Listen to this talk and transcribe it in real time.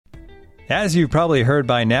As you've probably heard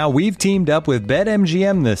by now, we've teamed up with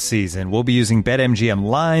BetMGM this season. We'll be using BetMGM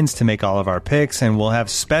lines to make all of our picks, and we'll have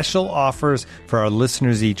special offers for our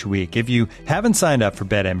listeners each week. If you haven't signed up for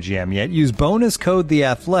BetMGM yet, use bonus code The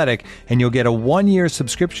Athletic, and you'll get a 1-year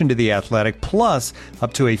subscription to The Athletic, plus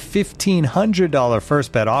up to a $1,500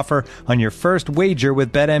 first bet offer on your first wager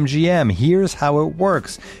with BetMGM. Here's how it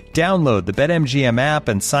works. Download the BetMGM app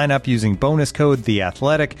and sign up using bonus code The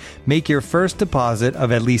Athletic. Make your first deposit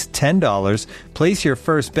of at least $10. Place your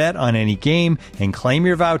first bet on any game and claim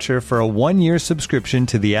your voucher for a 1-year subscription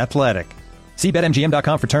to The Athletic. See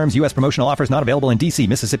BetMGM.com for terms. U.S. promotional offers not available in D.C.,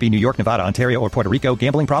 Mississippi, New York, Nevada, Ontario, or Puerto Rico.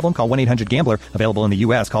 Gambling problem? Call 1-800-GAMBLER. Available in the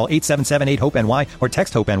U.S. Call 877-8-HOPE-NY or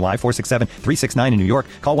text HOPE-NY 467-369 in New York.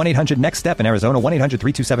 Call 1-800-NEXT-STEP in Arizona.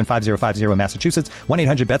 1-800-327-5050 in Massachusetts.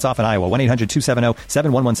 1-800-BETS-OFF in Iowa.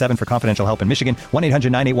 1-800-270-7117 for confidential help in Michigan.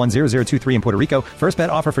 1-800-981-0023 in Puerto Rico. First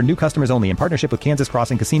bet offer for new customers only in partnership with Kansas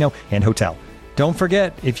Crossing Casino and Hotel. Don't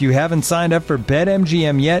forget, if you haven't signed up for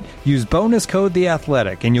BetMGM yet, use bonus code The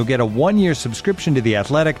Athletic, and you'll get a 1-year subscription to The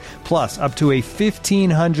Athletic, plus up to a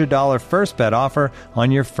 $1,500 first bet offer on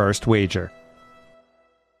your first wager.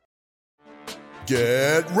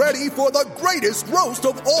 Get ready for the greatest roast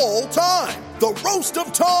of all time, the Roast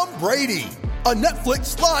of Tom Brady, a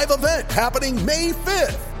Netflix live event happening May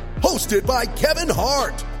 5th. Hosted by Kevin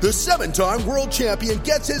Hart, the 7-time world champion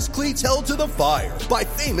gets his cleats held to the fire by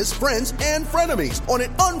famous friends and frenemies on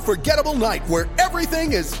an unforgettable night where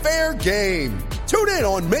everything is fair game. Tune in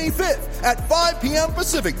on May 5th at 5 p.m.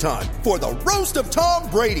 Pacific time for the Roast of Tom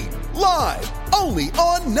Brady, live only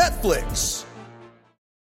on Netflix.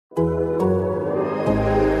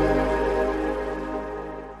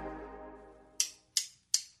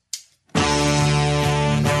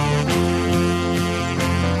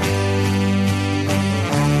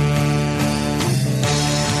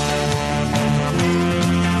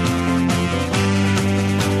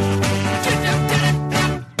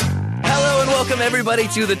 Everybody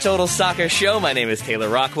to the Total Soccer Show. My name is Taylor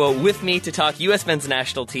Rockwell. With me to talk U.S. men's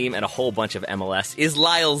national team and a whole bunch of MLS is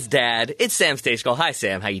Lyle's dad. It's Sam Stejskal. Hi,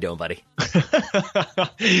 Sam. How you doing, buddy?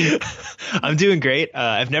 I'm doing great.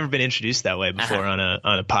 I've never been introduced that way before on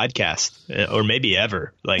a podcast, or maybe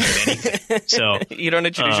ever, like anything. So you don't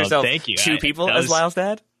introduce yourself thank you. to people as Lyle's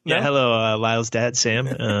dad? No? Yeah, hello, Lyle's dad,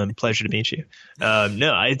 Sam. Pleasure to meet you.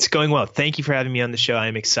 No, it's going well. Thank you for having me on the show.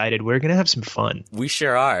 I'm excited. We're going to have some fun. We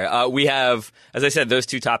sure are. We have, as I said, those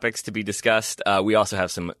two topics to be discussed. We also have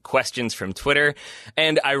some questions from Twitter.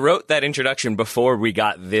 And I wrote that introduction before we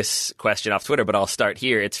got this question off Twitter, but I'll start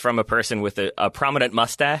here. It's from a person with a prominent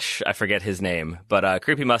mustache. I forget his name, but a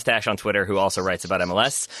creepy mustache on Twitter who also writes about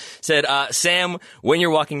MLS. Said, Sam, when you're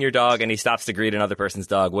walking your dog and he stops to greet another person's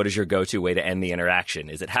dog, what is your go-to way to end the interaction?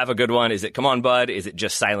 Is it have a good one? Is it come on, bud? Is it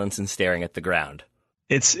just silence and staring at the ground?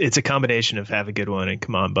 It's a combination of have a good one and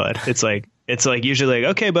come on, bud. It's like usually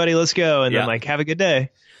like, okay, buddy, let's go. And then like, have a good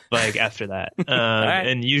day. Like after that. Right.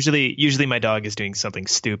 And usually my dog is doing something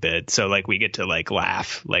stupid. So like we get to like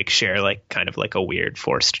laugh, like share like kind of like a weird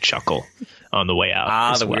forced chuckle on the way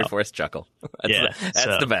out. Weird forced chuckle. That's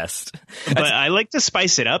the best. But I like to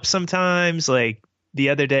spice it up sometimes. Like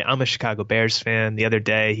the other day, I'm a Chicago Bears fan. The other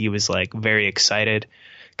day he was like very excited.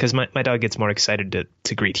 Because my dog gets more excited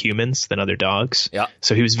to greet humans than other dogs. Yeah.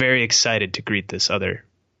 So he was very excited to greet this other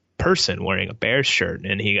person wearing a Bears shirt.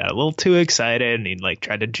 And he got a little too excited and he like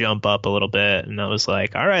tried to jump up a little bit. And I was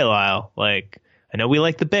like, all right, Lyle, like, I know we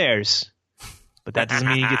like the Bears, but that doesn't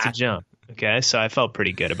mean you get to jump. Okay. So I felt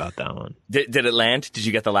pretty good about that one. Did it land? Did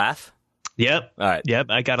you get the laugh? Yep. All right. Yep.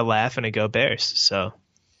 I got a laugh and a go Bears. So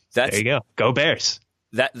there you go. Go Bears.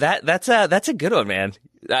 That's a good one, man.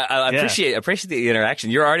 I appreciate the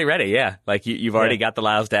interaction. You're already ready. Yeah. Like you've already got the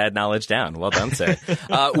Lyle's dad knowledge down. Well done, sir.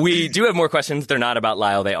 We do have more questions. They're not about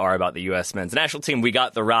Lyle. They are about the U.S. men's national team. We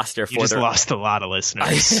got the roster for You just lost a lot of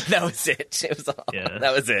listeners. That was it.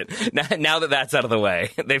 That was it. Now that that's out of the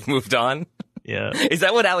way, they've moved on. Yeah. Is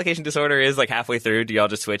that what allocation disorder is? Like halfway through, do y'all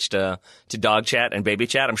just switch to dog chat and baby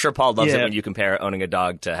chat? I'm sure Paul loves it when you compare owning a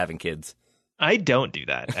dog to having kids. I don't do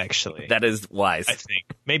that, actually. That is wise. I think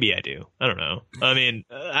maybe I do. I don't know. I mean,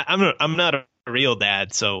 I'm not a real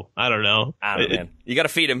dad, so I don't know. I don't know, man. You got to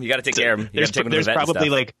feed him. You got to take care of him. You got to take him to the vet and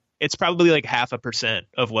stuff. It's probably like 0.5%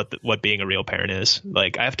 of what being a real parent is.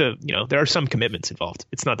 Like I have to, there are some commitments involved.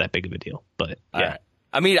 It's not that big of a deal, but yeah. All right.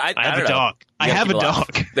 I mean, I have a dog. I have a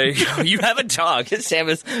dog. There you go. You have a dog. Sam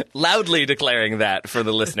is loudly declaring that for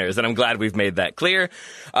the listeners, and I'm glad we've made that clear.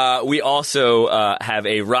 We also have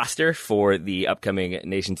a roster for the upcoming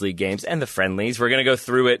Nations League games and the friendlies. We're going to go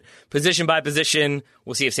through it position by position.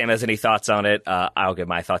 We'll see if Sam has any thoughts on it. I'll give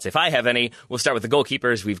my thoughts if I have any. We'll start with the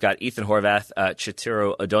goalkeepers. We've got Ethan Horvath,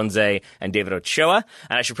 Chituro Odonze, and David Ochoa.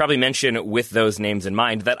 And I should probably mention, with those names in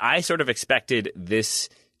mind, that I sort of expected this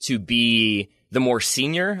to be the more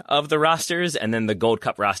senior of the rosters, and then the Gold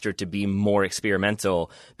Cup roster to be more experimental.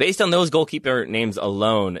 Based on those goalkeeper names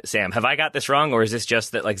alone, Sam, have I got this wrong, or is this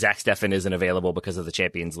just that like Zach Steffen isn't available because of the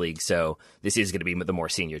Champions League, so this is going to be the more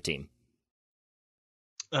senior team?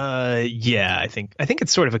 Yeah, I think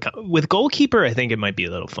it's sort of with goalkeeper. I think it might be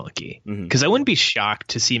a little funky because I wouldn't be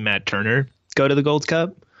shocked to see Matt Turner go to the Gold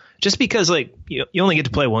Cup, just because like you only get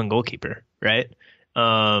to play one goalkeeper, right?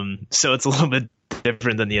 So it's a little bit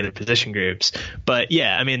different than the other position groups. But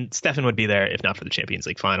yeah, I mean, Steffen would be there if not for the Champions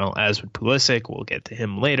League final, as would Pulisic. We'll get to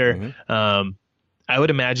him later. I would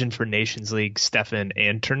imagine for Nations League, Steffen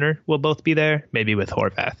and Turner will both be there, maybe with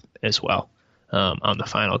Horvath as well on the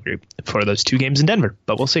final group for those two games in Denver.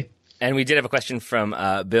 But we'll see. And we did have a question from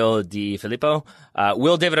Bill Di Filippo.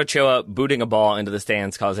 Will David Ochoa booting a ball into the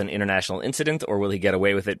stands cause an international incident, or will he get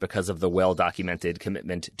away with it because of the well-documented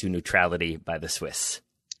commitment to neutrality by the Swiss?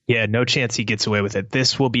 Yeah, no chance he gets away with it.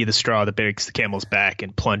 This will be the straw that breaks the camel's back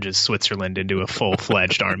and plunges Switzerland into a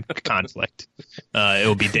full-fledged armed conflict. It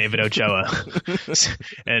will be David Ochoa.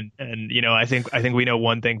 and I think we know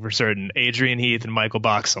one thing for certain. Adrian Heath and Michael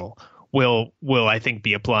Boxall will I think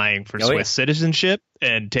be applying for Swiss citizenship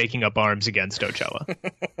and taking up arms against Ochoa.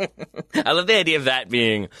 I love the idea of that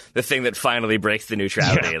being the thing that finally breaks the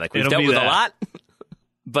neutrality. Like we've dealt with a lot.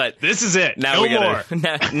 But this is it. Now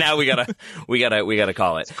now we gotta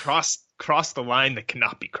call it. Cross the line that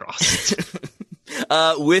cannot be crossed.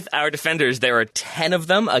 With our defenders, there are 10 of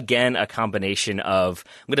them. Again, a combination of,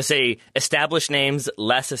 I'm going to say, established names,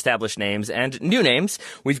 less established names, and new names.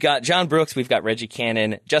 We've got John Brooks, we've got Reggie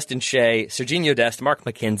Cannon, Justin Shea, Serginho Dest, Mark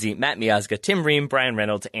McKenzie, Matt Miazga, Tim Ream, Brian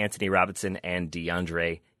Reynolds, Anthony Robinson, and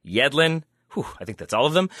DeAndre Yedlin. Whew, I think that's all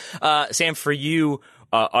of them. Sam, for you,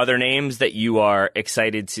 are there names that you are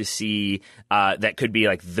excited to see that could be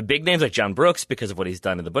like the big names like John Brooks because of what he's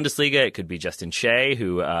done in the Bundesliga? It could be Justin Shea,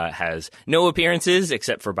 who has no appearances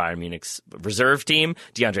except for Bayern Munich's reserve team.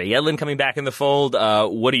 DeAndre Yedlin coming back in the fold.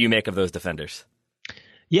 What do you make of those defenders?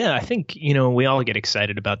 Yeah, I think, we all get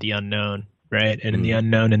excited about the unknown, right? And the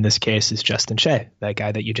unknown in this case is Justin Shea, that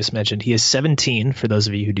guy that you just mentioned. He is 17, for those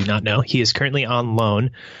of you who do not know. He is currently on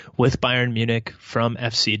loan with Bayern Munich from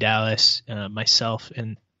FC Dallas. Myself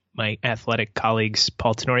and my athletic colleagues,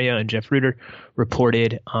 Paul Tenorio and Jeff Reuter,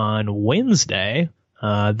 reported on Wednesday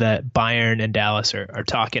that Bayern and Dallas are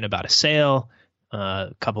talking about a sale.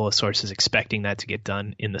 A couple of sources expecting that to get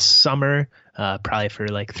done in the summer, probably for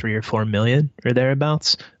like $3 or $4 million or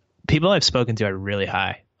thereabouts. People I've spoken to are really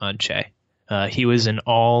high on Shea. He was an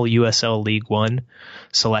all USL League One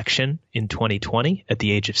selection in 2020 at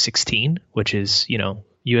the age of 16, which is,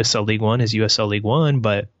 USL League One is USL League One,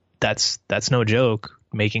 but that's no joke,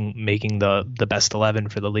 making the best 11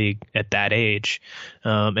 for the league at that age.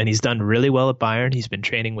 And he's done really well at Bayern. He's been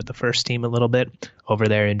training with the first team a little bit over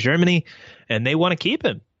there in Germany, and they want to keep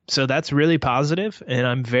him. So that's really positive, and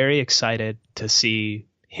I'm very excited to see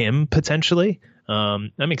him potentially.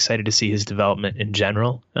 I'm excited to see his development in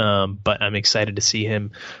general, but I'm excited to see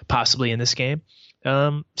him possibly in this game.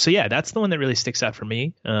 So yeah, that's the one that really sticks out for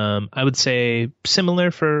me. I would say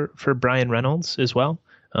similar for Brian Reynolds as well,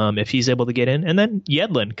 if he's able to get in. And then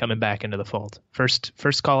Yedlin coming back into the fold. First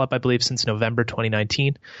call up, I believe, since November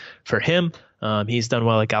 2019 for him. He's done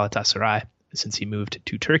well at Galatasaray since he moved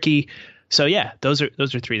to Turkey. So yeah, those are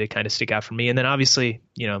three that kind of stick out for me. And then obviously,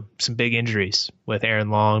 some big injuries with Aaron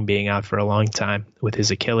Long being out for a long time with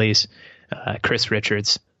his Achilles, Chris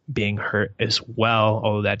Richards being hurt as well,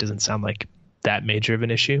 although that doesn't sound like that major of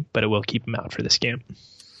an issue, but it will keep him out for this game.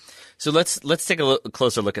 So let's take a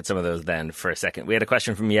closer look at some of those then for a second. We had a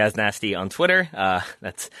question from Yaz Nasty on Twitter.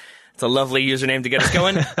 It's a lovely username to get us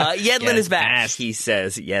going. Yedlin is back, nasty. He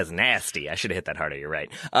says. Yes, nasty. I should have hit that harder. You're right.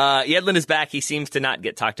 Yedlin is back. He seems to not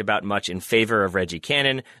get talked about much in favor of Reggie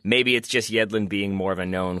Cannon. Maybe it's just Yedlin being more of a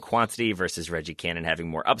known quantity versus Reggie Cannon having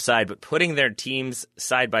more upside. But putting their teams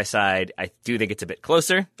side by side, I do think it's a bit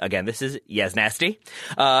closer. Again, this is Yes, nasty.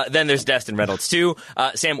 Then there's Dest and Reynolds too.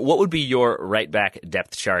 Sam, what would be your right back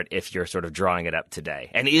depth chart if you're sort of drawing it up today?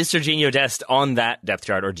 And is Serginho Dest on that depth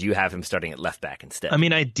chart, or do you have him starting at left back instead? I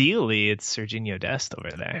mean, ideally, it's Serginho Dest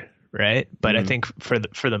over there, right? But I think for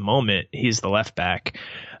the moment, he's the left back.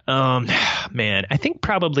 Man, I think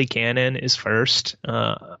probably Cannon is first.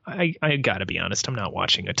 I gotta be honest, I'm not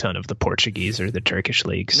watching a ton of the Portuguese or the Turkish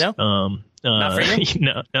leagues. No, not for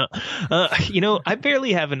you. No. I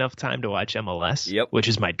barely have enough time to watch MLS, which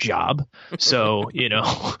is my job. So,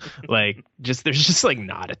 there's just like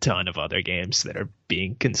not a ton of other games that are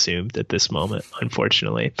being consumed at this moment,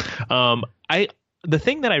 unfortunately. The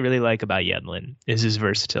thing that I really like about Yedlin is his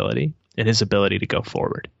versatility and his ability to go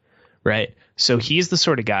forward. Right. So he's the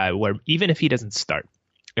sort of guy where even if he doesn't start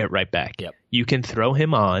at right back, you can throw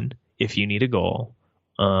him on if you need a goal.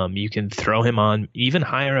 You can throw him on even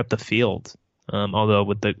higher up the field. Although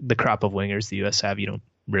with the crop of wingers the U.S. have, you don't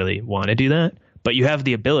really want to do that, but you have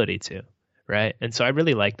the ability to. Right. And so I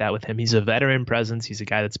really like that with him. He's a veteran presence. He's a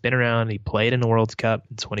guy that's been around. He played in the World Cup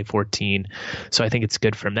in 2014. So I think it's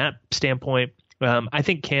good from that standpoint. I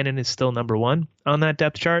think Cannon is still number one on that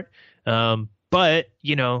depth chart. But,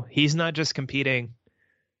 he's not just competing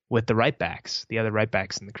with the right backs, the other right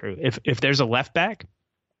backs in the crew. If there's a left back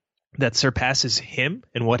that surpasses him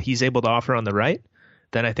and what he's able to offer on the right,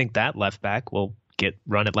 then I think that left back will get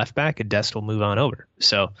run at left back and Dest will move on over.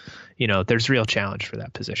 So, there's real challenge for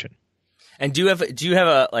that position. And do you have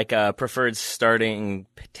a preferred starting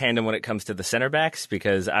tandem when it comes to the center backs?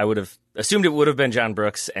 Because I would have assumed it would have been John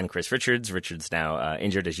Brooks and Chris Richards. Richards now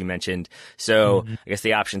injured, as you mentioned. So I guess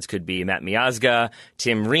the options could be Matt Miazga,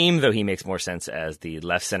 Tim Ream, though he makes more sense as the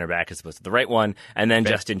left center back as opposed to the right one, and then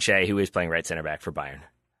Justin Che, who is playing right center back for Bayern.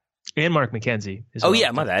 And Mark McKenzie. Yeah,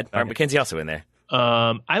 my bad. Mark McKenzie also in there.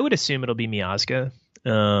 I would assume it'll be Miazga.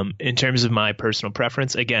 In terms of my personal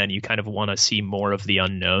preference, again, you kind of want to see more of the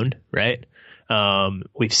unknown, right?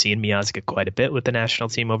 We've seen Miazga quite a bit with the national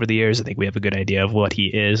team over the years. I think we have a good idea of what he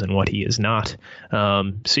is and what he is not.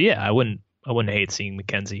 I wouldn't hate seeing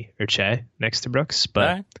McKenzie or Che next to Brooks,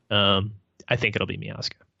 but I think it'll be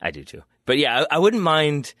Miazga. I do too. But yeah, I wouldn't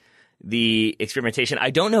mind the experimentation. I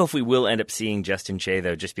don't know if we will end up seeing Justin Che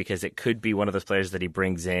though, just because it could be one of those players that he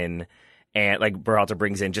brings in and like Berhalter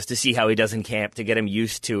brings in just to see how he does in camp, to get him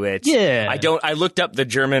used to it. Yeah. I looked up the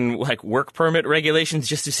German work permit regulations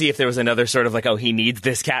just to see if there was another sort of he needs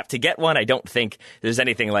this cap to get one. I don't think there's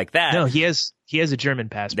anything like that. No, he has a German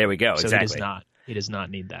passport. There we go. So exactly. He does not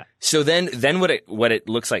need that. So then what it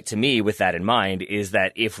looks like to me with that in mind is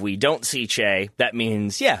that if we don't see Che, that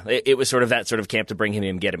means, it was sort of that sort of camp to bring him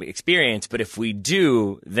in, get him experience. But if we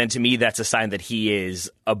do, then to me, that's a sign that he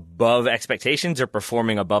is above expectations or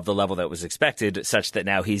performing above the level that was expected, such that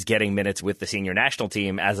now he's getting minutes with the senior national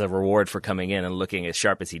team as a reward for coming in and looking as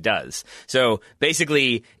sharp as he does. So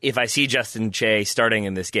basically, if I see Justin Che starting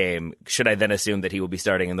in this game, should I then assume that he will be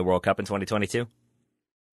starting in the World Cup in 2022?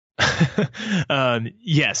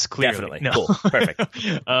 Yes, clearly. Definitely. No. Cool.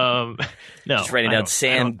 Perfect. No. Just writing down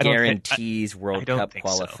Sam guarantees World Cup so.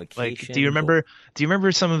 qualification. Do you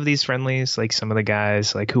remember some of these friendlies? Like some of the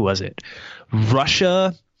guys, who was it?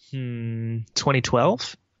 Russia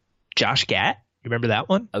 2012? Josh Gatt? You remember that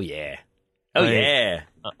one? Oh yeah. Yeah.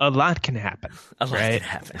 A lot can happen. A lot can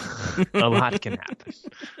happen. A lot can happen.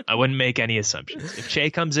 I wouldn't make any assumptions. If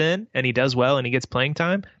Che comes in and he does well and he gets playing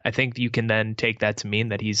time, I think you can then take that to mean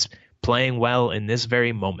that he's playing well in this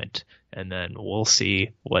very moment. And then we'll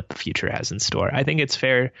see what the future has in store. I think it's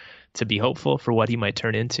fair to be hopeful for what he might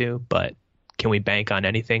turn into, but can we bank on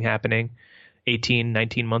anything happening 18,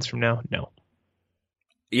 19 months from now? No.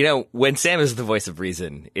 When Sam is the voice of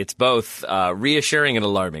reason, it's both reassuring and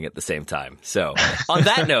alarming at the same time. So on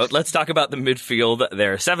that note, let's talk about the midfield.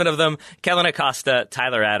 There are 7 of them: Kellen Acosta,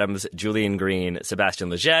 Tyler Adams, Julian Green, Sebastian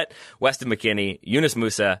Lletget, Weston McKennie, Yunus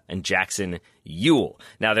Musah, and Jackson Ewell.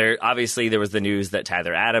 Now, there was the news that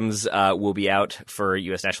Tyler Adams will be out for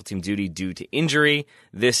U.S. national team duty due to injury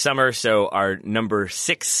this summer. So our number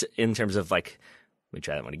 6 in terms of let me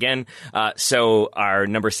try that one again. So our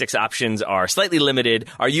number 6 options are slightly limited.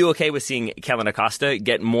 Are you okay with seeing Kellen Acosta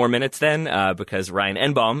get more minutes then? Because Ryan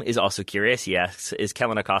Enbaum is also curious. He asks, is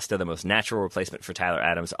Kellen Acosta the most natural replacement for Tyler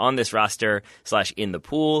Adams on this roster / in the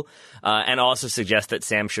pool? And also suggest that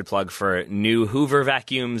Sam should plug for new Hoover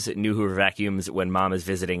vacuums when mom is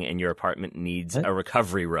visiting and your apartment needs a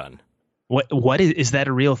recovery run. What is that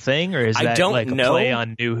a real thing, or is that a play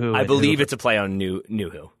on New Who? I believe it's a play on New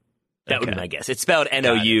Who. That would be my guess. It's spelled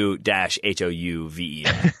NOU-HOUVE.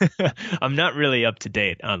 I'm not really up to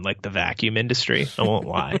date on the vacuum industry. I won't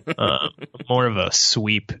lie. I'm more of a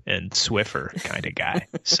sweep and Swiffer kind of guy.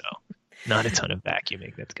 So not a ton of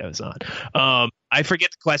vacuuming that goes on. I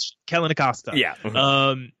forget the question. Kellen Acosta.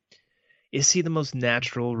 Yeah. Is he the most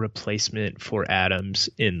natural replacement for Adams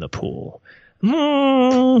in the pool?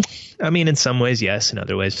 I mean, in some ways, yes. In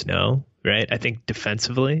other ways, no. Right. I think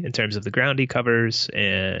defensively, in terms of the ground he covers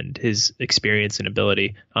and his experience and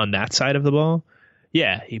ability on that side of the ball,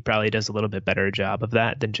 yeah, he probably does a little bit better job of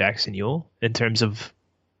that than Jackson Ewell. In terms of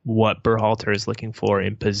what Berhalter is looking for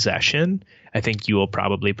in possession, I think Ewell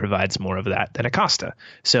probably provides more of that than Acosta.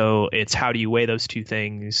 So it's how do you weigh those two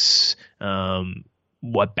things?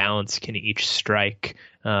 What balance can each strike?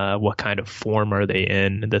 What kind of form are they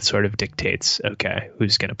in? That sort of dictates, okay,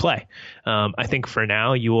 who's going to play. I think for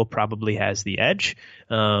now, Ewell probably has the edge.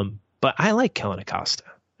 But I like Kellen Acosta.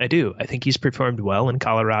 I do. I think he's performed well in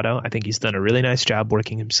Colorado. I think he's done a really nice job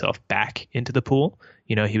working himself back into the pool.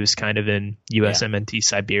 You know, he was kind of in USMNT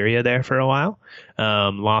Siberia there for a while,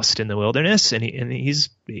 lost in the wilderness, and he's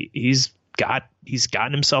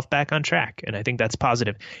gotten himself back on track, and I think that's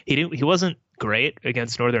positive. He wasn't great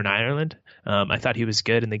against Northern Ireland. I thought he was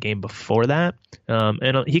good in the game before that,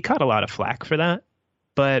 and he caught a lot of flack for that.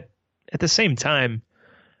 But at the same time,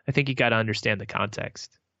 I think you got to understand the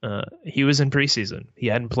context. He was in preseason. He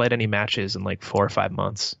hadn't played any matches in like 4 or 5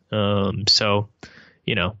 months. So,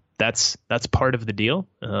 you know, that's part of the deal.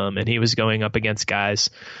 And he was going up against guys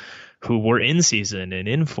who were in season and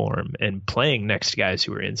in form and playing next to guys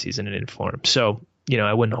who were in season and in form. So, you know,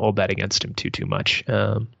 I wouldn't hold that against him too much.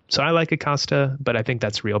 So I like Acosta, but I think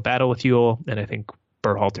that's real battle with Ewell. And I think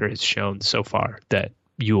Berhalter has shown so far that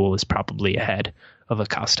Ewell is probably ahead of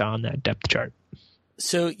Acosta on that depth chart.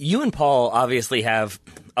 So you and Paul obviously have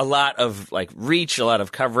a lot of like reach, a lot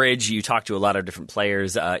of coverage. You talk to a lot of different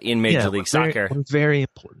players in Major League Soccer. We're very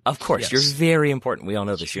important. Of course, yes. You're very important. We all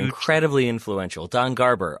know this. You're incredibly influential. Don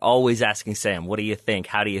Garber always asking Sam, "What do you think?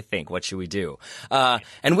 How do you think? What should we do?"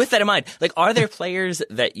 And with that in mind, like, are there players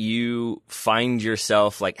that you find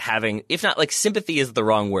yourself like having, if not like sympathy is the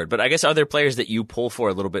wrong word, but I guess are there players that you pull for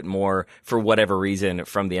a little bit more for whatever reason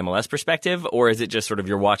from the MLS perspective, or is it just sort of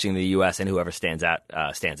you're watching the U.S. and whoever stands out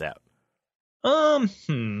stands out?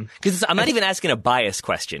 Because I'm not even asking a bias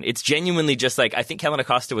question. It's genuinely just like, I think Kellen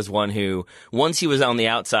Acosta was one who, once he was on the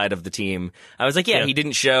outside of the team, I was like, yeah, he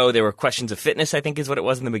didn't show. There were questions of fitness, I think is what it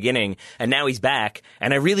was in the beginning. And now he's back.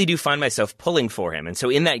 And I really do find myself pulling for him. And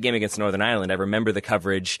so in that game against Northern Ireland, I remember the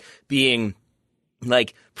coverage being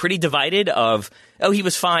like pretty divided of, oh, he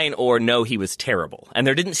was fine, or no, he was terrible. And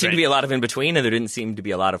there didn't seem to be a lot of in between, and there didn't seem to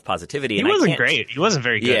be a lot of positivity. He wasn't great. He wasn't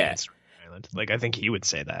very good against Ireland. Like, I think he would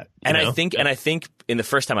say that. And I think in the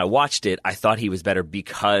first time I watched it, I thought he was better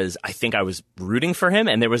because I think I was rooting for him,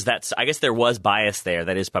 and there was that, I guess there was bias there.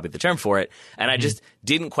 That is probably the term for it. And I just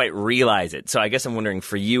didn't quite realize it. So I guess I'm wondering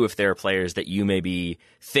for you if there are players that you maybe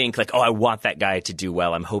think like, oh, I want that guy to do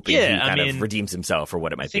well. I'm hoping he kind of redeems himself, or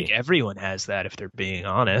what it might be. I think everyone has that if they're being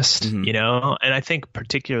honest, you know? And I think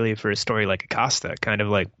particularly for a story like Acosta, kind of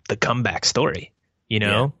like the comeback story, you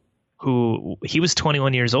know? Who he was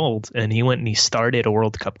 21 years old, and he went and he started a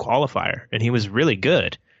World Cup qualifier, and he was really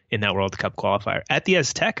good in that World Cup qualifier at the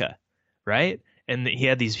Azteca, right? And he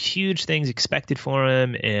had these huge things expected for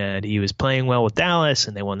him, and he was playing well with Dallas,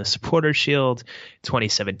 and they won the Supporters' Shield.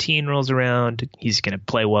 2017 rolls around. He's going to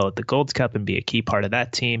play well at the Gold Cup and be a key part of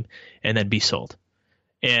that team, and then be sold.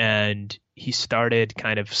 And he started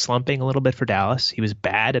kind of slumping a little bit for Dallas. He was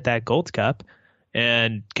bad at that Gold Cup,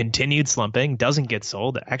 and continued slumping, doesn't get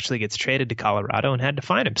sold, actually gets traded to Colorado and had to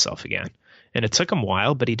find himself again. And it took him a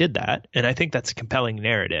while, but he did that. And I think that's a compelling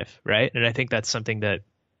narrative, right? And I think that's something that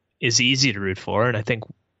is easy to root for. And I think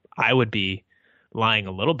I would be lying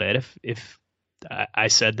a little bit if I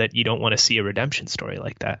said that you don't want to see a redemption story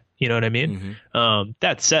like that. You know what I mean?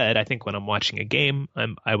 That said, I think when I'm watching a game,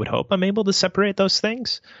 I would hope I'm able to separate those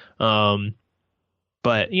things.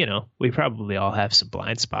 But, you know, we probably all have some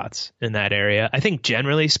blind spots in that area. I think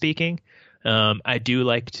generally speaking, I do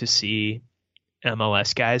like to see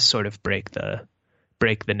MLS guys sort of break the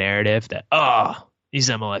narrative that, oh, these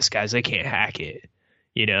MLS guys, they can't hack it,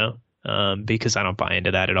 you know, because I don't buy into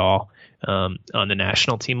that at all on the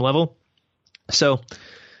national team level. So,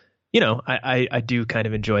 you know, I do kind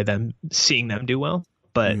of enjoy seeing them do well.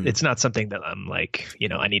 But it's not something that I'm like, you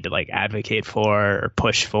know, I need to like advocate for or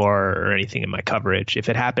push for or anything in my coverage. If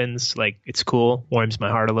it happens, like, it's cool, warms my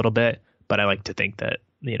heart a little bit. But I like to think that,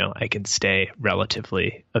 you know, I can stay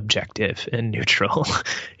relatively objective and neutral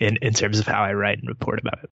in terms of how I write and report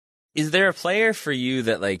about it. Is there a player for you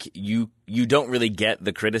that like you don't really get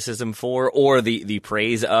the criticism for or the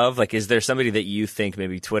praise of? Like, is there somebody that you think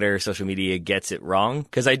maybe Twitter or social media gets it wrong?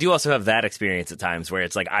 Because I do also have that experience at times where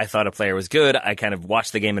it's like I thought a player was good. I kind of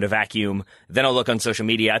watched the game in a vacuum. Then I'll look on social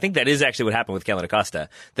media. I think that is actually what happened with Kellyn Acosta.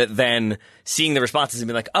 That then seeing the responses and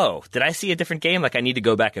being like, oh, did I see a different game? Like I need to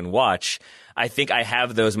go back and watch. I think I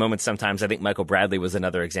have those moments sometimes. I think Michael Bradley was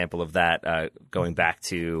another example of that, going back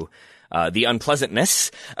to the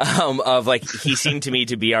unpleasantness of like he seemed to me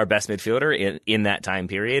to be our best midfielder in that time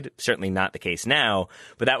period. Certainly not the case now,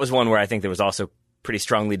 but that was one where I think there was also pretty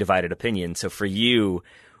strongly divided opinion. So for you,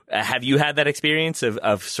 have you had that experience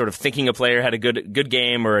of sort of thinking a player had a good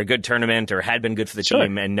game or a good tournament or had been good for the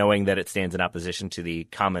team and knowing that it stands in opposition to the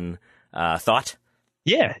common thought?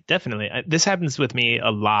 Yeah, definitely. This happens with me a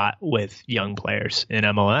lot with young players in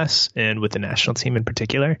MLS and with the national team in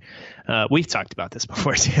particular. We've talked about this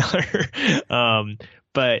before, Taylor.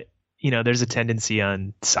 But, there's a tendency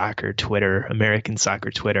on soccer Twitter, American soccer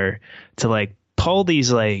Twitter, to like pull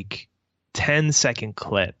these like 10-second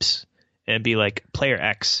clips and be like, player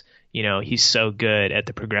X, he's so good at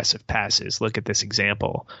the progressive passes. Look at this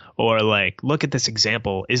example. Or like, look at this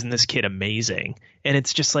example. Isn't this kid amazing? And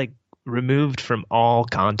it's just like, removed from all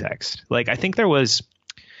context. Like I think there was,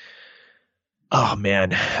 I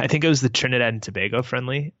think it was the Trinidad and Tobago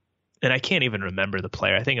friendly, and I can't even remember the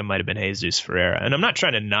player. I think it might have been Jesus Ferreira, and I'm not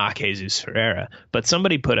trying to knock Jesus Ferreira, but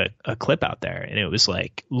somebody put a clip out there, and it was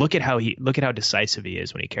like, look at how decisive he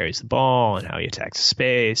is when he carries the ball and how he attacks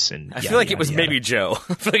space. And I feel like it was maybe Joe.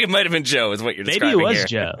 I feel like it might have been Joe, is what you're describing. Maybe it was here.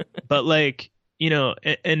 Joe, but like.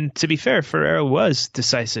 And to be fair, Ferreira was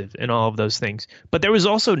decisive in all of those things. But there was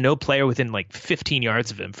also no player within like 15 yards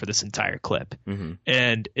of him for this entire clip. Mm-hmm.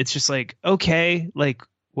 And it's just like, okay, like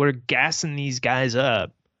we're gassing these guys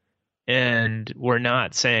up and we're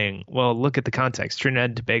not saying, well, look at the context. Trinidad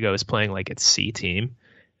and Tobago is playing like its C team.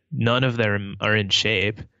 None of them are in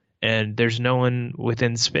shape. And there's no one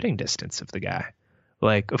within spitting distance of the guy.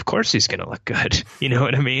 Like, of course he's going to look good. You know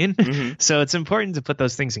what I mean? Mm-hmm. So it's important to put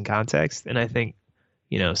those things in context. And I think,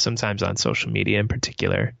 sometimes on social media in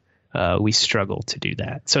particular, we struggle to do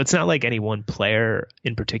that. So it's not like any one player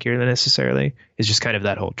in particular necessarily. It's just kind of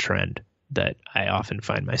that whole trend that I often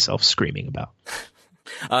find myself screaming about.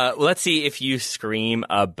 Let's see if you scream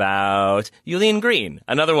about Julian Green,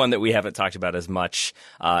 another one that we haven't talked about as much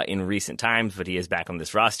in recent times, but he is back on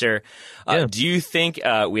this roster. Do you think,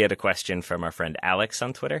 we had a question from our friend Alex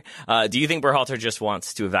on Twitter, do you think Berhalter just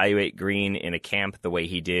wants to evaluate Green in a camp the way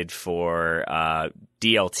he did for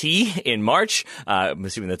DLT in March? I'm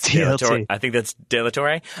assuming that's De La Torre. I think that's De La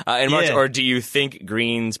Torre in March. Or do you think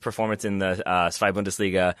Green's performance in the Zwei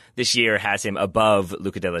Bundesliga this year has him above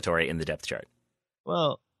Luca De La Torre in the depth chart?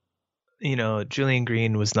 Well, Julian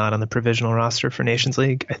Green was not on the provisional roster for Nations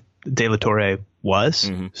League. De La Torre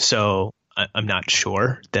was, so I'm not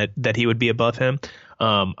sure that he would be above him.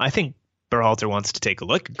 I think Berhalter wants to take a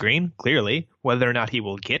look at Green, clearly. Whether or not he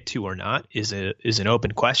will get to or not is an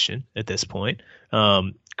open question at this point.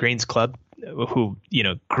 Green's club, who,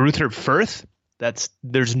 Greuther Fürth,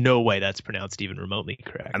 there's no way that's pronounced even remotely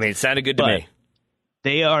correct. I mean, it sounded good to me.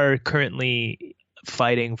 They are currently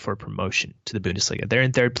fighting for promotion to the Bundesliga. They're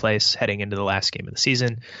in third place heading into the last game of the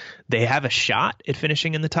season. They have a shot at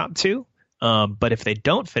finishing in the top two. But if they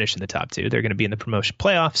don't finish in the top two, they're going to be in the promotion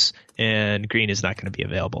playoffs, and Green is not going to be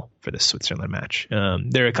available for this Switzerland match.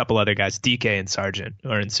 There are a couple other guys, DK and Sargent,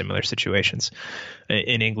 are in similar situations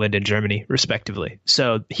in England and Germany, respectively.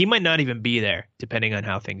 So he might not even be there, depending on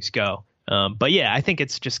how things go. But yeah, I think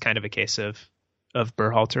it's just kind of a case of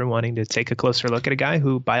Berhalter wanting to take a closer look at a guy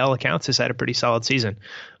who, by all accounts, has had a pretty solid season.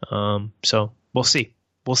 So we'll see.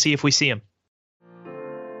 We'll see if we see him.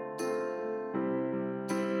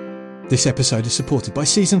 This episode is supported by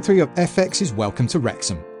Season 3 of FX's Welcome to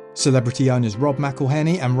Wrexham. Celebrity owners Rob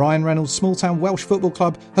McElhenney and Ryan Reynolds' small-town Welsh football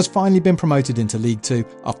club has finally been promoted into League 2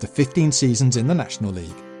 after 15 seasons in the National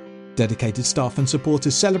League. Dedicated staff and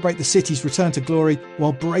supporters celebrate the city's return to glory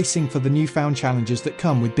while bracing for the newfound challenges that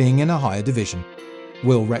come with being in a higher division.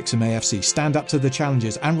 Will Wrexham AFC stand up to the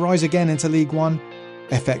challenges and rise again into League 1?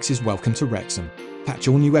 FX is Welcome to Wrexham. Catch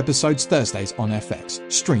all new episodes Thursdays on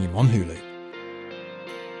FX. Stream on Hulu.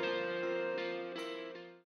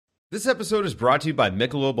 This episode is brought to you by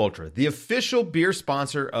Michelob Ultra, the official beer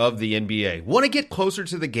sponsor of the NBA. Want to get closer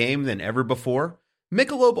to the game than ever before?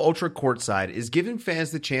 Michelob Ultra Courtside is giving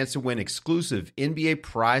fans the chance to win exclusive NBA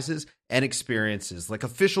prizes and experiences like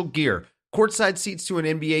official gear, courtside seats to an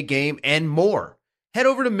NBA game, and more. Head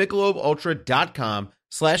over to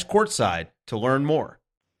MichelobUltra.com/courtside to learn more.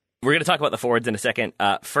 We're going to talk about the forwards in a second.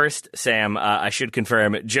 First, Sam, I should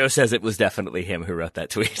confirm, Joe says it was definitely him who wrote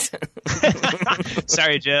that tweet.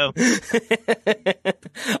 Sorry, Joe.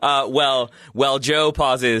 Well, Joe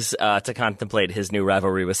pauses to contemplate his new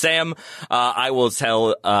rivalry with Sam. I will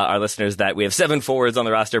tell our listeners that we have 7 forwards on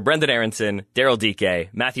the roster: Brenden Aaronson, Daryl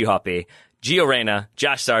Dike, Matthew Hoppe, Gio Reyna,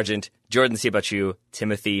 Josh Sargent, Jordan Siebatcheu,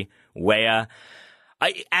 Timothy Weah.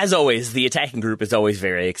 As always, the attacking group is always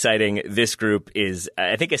very exciting. This group is,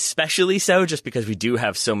 I think, especially so just because we do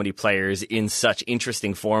have so many players in such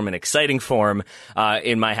interesting form and exciting form.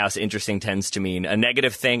 In my house, interesting tends to mean a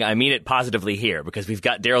negative thing. I mean it positively here because we've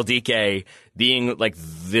got Daryl Dike being like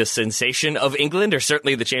the sensation of England, or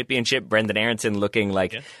certainly the championship. Brenden Aaronson looking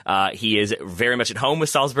like he is very much at home with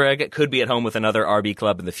Salzburg, could be at home with another RB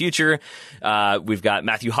club in the future. We've got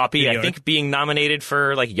Matthew Hoppe, I think, being nominated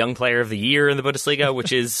for like Young Player of the Year in the Bundesliga,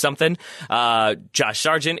 which is something. Josh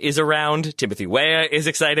Sargent is around. Timothy Weah is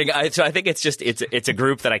exciting. So I think it's a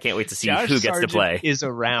group that I can't wait to see who gets to play. Is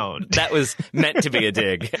around. That was meant to be a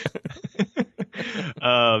dig.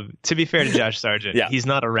 To be fair to Josh Sargent, he's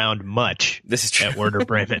not around much. This is true. At Werder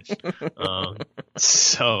Bremen.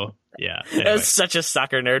 So yeah, anyway. That was such a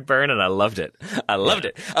soccer nerd burn, and I loved it.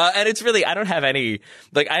 And it's really, I don't have any,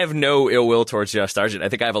 I have no ill will towards Josh Sargent. I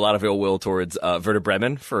think I have a lot of ill will towards Werder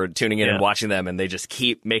Bremen for tuning in and watching them, and they just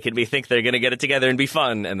keep making me think they're going to get it together and be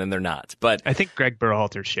fun, and then they're not. But I think Greg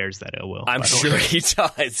Berhalter shares that ill will. I'm sure he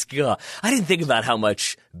does. God, I didn't think about how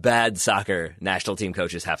much bad soccer national team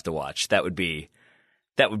coaches have to watch. That would be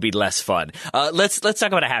less fun. Let's talk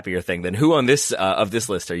about a happier thing then. Who on this of this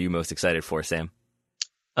list are you most excited for, Sam?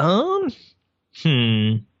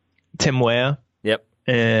 Tim Weah. Yep.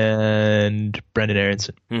 And Brenden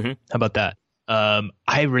Aaronson. Mm-hmm. How about that?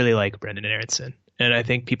 I really like Brenden Aaronson, and I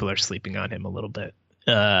think people are sleeping on him a little bit.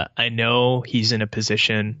 I know he's in a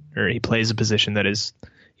position, or he plays a position that is,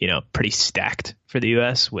 pretty stacked for the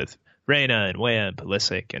U.S. with Reyna and Weah and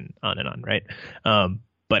Pulisic and on, right?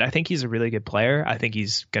 But I think he's a really good player. I think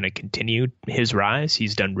he's going to continue his rise.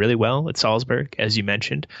 He's done really well at Salzburg, as you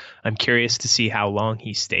mentioned. I'm curious to see how long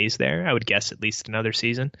he stays there. I would guess at least another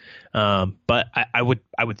season. But I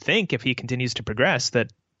would think if he continues to progress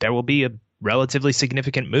that there will be a relatively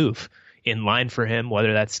significant move in line for him,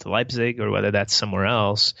 whether that's to Leipzig or whether that's somewhere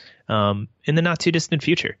else, in the not too distant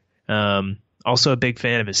future. Also a big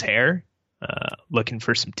fan of his hair. Looking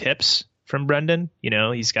for some tips from Brenden.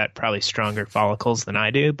 He's got probably stronger follicles than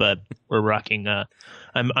I do, but we're rocking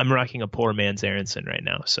I'm rocking a poor man's Aaronson right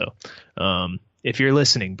now. So if you're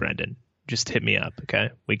listening, Brenden, just hit me up,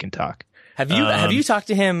 okay? We can talk. Have you talked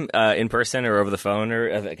to him in person or over the phone, or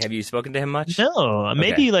have you spoken to him much? No,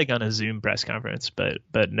 maybe like on a Zoom press conference, but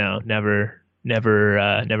no, never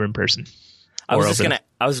in person.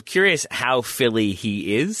 I was curious how Philly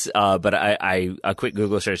he is, but a quick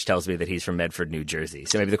Google search tells me that he's from Medford, New Jersey.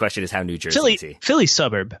 So maybe the question is how New Jersey is he? Philly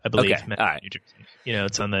suburb, I believe. Okay, Medford, all right. New Jersey.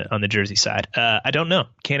 It's on the Jersey side. I don't know.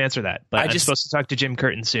 Can't answer that. But I'm supposed to talk to Jim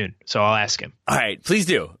Curtin soon, so I'll ask him. All right, please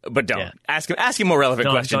do, but don't ask him more relevant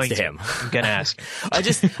questions to him. I'm gonna ask.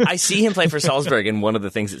 I see him play for Salzburg, and one of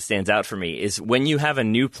the things that stands out for me is when you have a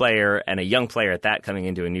new player and a young player at that coming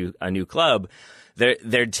into a new club.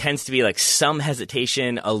 There tends to be like some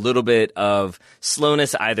hesitation, a little bit of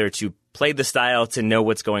slowness, either to play the style, to know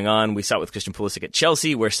what's going on. We saw it with Christian Pulisic at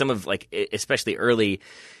Chelsea, where some of especially early,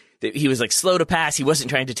 he was slow to pass. He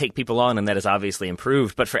wasn't trying to take people on, and that has obviously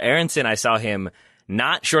improved. But for Aaronson, I saw him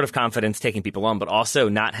not short of confidence taking people on, but also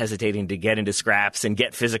not hesitating to get into scraps and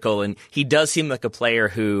get physical. And he does seem like a player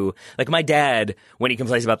who, like my dad, when he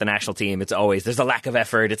complains about the national team, it's always, there's a lack of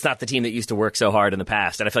effort. It's not the team that used to work so hard in the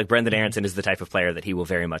past. And I feel like Brenden Aaronson is the type of player that he will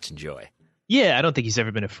very much enjoy. Yeah, I don't think he's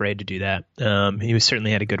ever been afraid to do that. He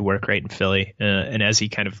certainly had a good work rate in Philly. And as he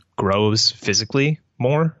kind of grows physically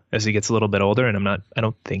more, as he gets a little bit older, and I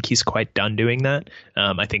don't think he's quite done doing that.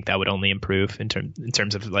 I think that would only improve in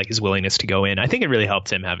terms of his willingness to go in. I think it really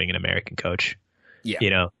helped him having an American coach.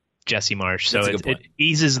 Yeah. Jesse Marsch. So it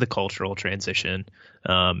eases the cultural transition,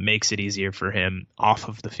 makes it easier for him off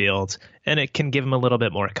of the field, and it can give him a little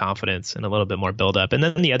bit more confidence and a little bit more build-up. And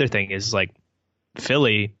then the other thing is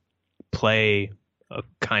Philly play a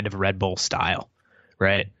kind of Red Bull style,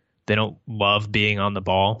 right? They don't love being on the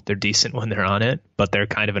ball. They're decent when they're on it, but they're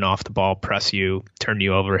kind of an off the ball, press you, turn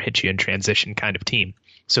you over, hit you in transition kind of team.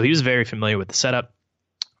 So he was very familiar with the setup.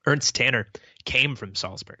 Ernst Tanner came from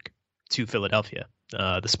Salzburg to Philadelphia,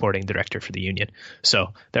 the sporting director for the Union.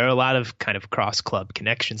 So there are a lot of kind of cross-club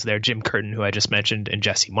connections there. Jim Curtin, who I just mentioned, and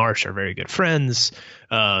Jesse Marsch are very good friends.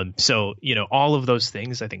 So, all of those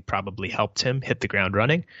things I think probably helped him hit the ground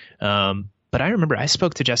running. But I remember I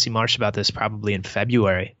spoke to Jesse Marsch about this probably in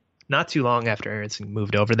February, not too long after Aronson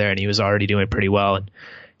moved over there, and he was already doing pretty well. And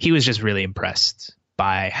he was just really impressed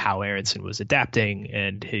by how Aronson was adapting,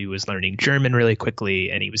 and he was learning German really quickly,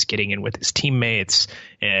 and he was getting in with his teammates,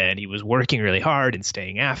 and he was working really hard and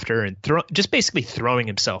staying after and just basically throwing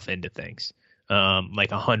himself into things like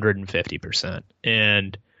 150%.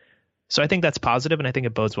 And so I think that's positive, and I think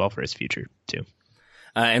it bodes well for his future too.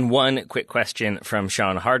 And one quick question from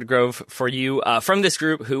Sean Hardgrove for you. From this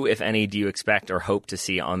group, who, if any, do you expect or hope to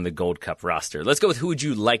see on the Gold Cup roster? Let's go with who would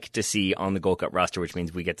you like to see on the Gold Cup roster, which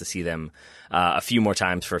means we get to see them a few more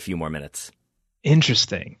times for a few more minutes.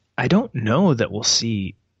 Interesting. I don't know that we'll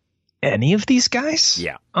see any of these guys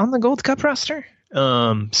on the Gold Cup roster.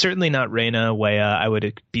 Certainly not Reyna, Weah. I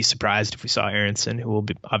would be surprised if we saw Aronson, who will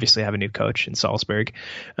obviously have a new coach in Salzburg.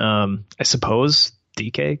 I suppose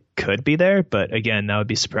DK could be there, but again, that would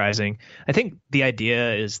be surprising. I think the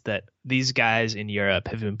idea is that these guys in Europe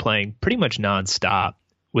have been playing pretty much nonstop,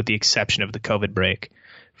 with the exception of the COVID break,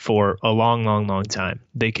 for a long time.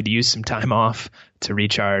 They could use some time off to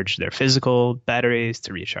recharge their physical batteries,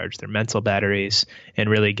 to recharge their mental batteries, and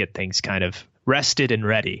really get things kind of rested and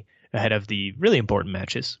ready ahead of the really important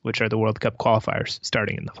matches, which are the World Cup qualifiers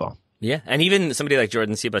starting in the fall. Yeah, and even somebody like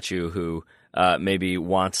Jordan Siebatcheu, who maybe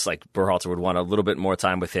wants, like Berhalter would want a little bit more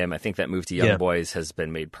time with him. I think that move to young boys has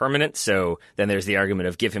been made permanent. So then there's the argument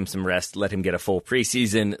of give him some rest, let him get a full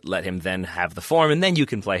preseason, let him then have the form, and then you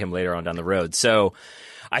can play him later on down the road. So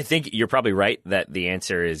I think you're probably right that the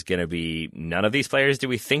answer is going to be none of these players do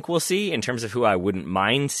we think we'll see. In terms of who I wouldn't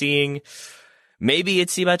mind seeing, maybe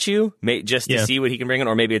it's Siebatcheu, just to see what he can bring in,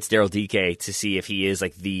 or maybe it's Daryl Dike to see if he is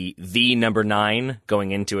like the number 9 going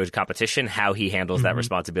into a competition, how he handles that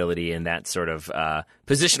responsibility and that sort of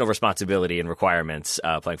positional responsibility and requirements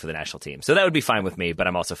playing for the national team. So that would be fine with me, but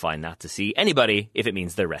I'm also fine not to see anybody if it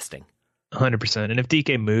means they're resting. 100%. And if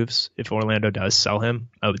DK moves, if Orlando does sell him,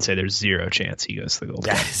 I would say there's zero chance he goes to the Gold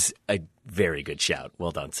Cup. That is a very good shout.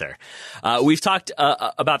 Well done, sir. We've talked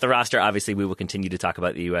about the roster. Obviously, we will continue to talk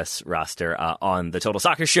about the U.S. roster on the Total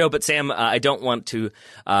Soccer Show. But Sam, I want to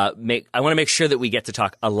make sure that we get to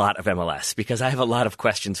talk a lot of MLS, because I have a lot of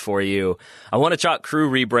questions for you. I want to talk crew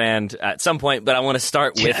rebrand at some point, but I want to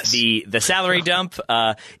start with the salary dump.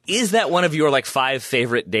 Is that one of your 5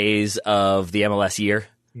 favorite days of the MLS year?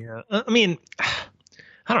 Yeah, I mean,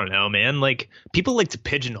 I don't know, man. People like to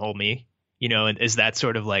pigeonhole me, as that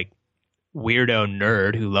sort of weirdo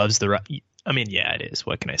nerd who loves the. I mean, yeah, it is.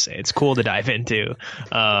 What can I say? It's cool to dive into.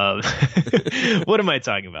 What am I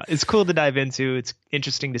talking about? It's cool to dive into. It's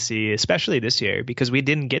interesting to see, especially this year, because we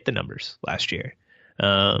didn't get the numbers last year.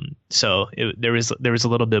 So there was a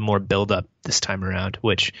little bit more buildup this time around,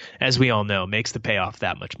 which, as we all know, makes the payoff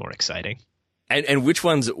that much more exciting. And which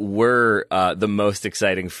ones were the most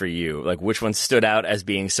exciting for you? Which ones stood out as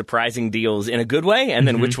being surprising deals in a good way? And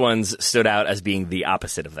then which ones stood out as being the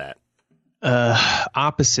opposite of that?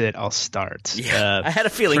 Opposite, I'll start. Yeah, I had a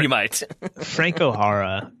feeling you might. Franco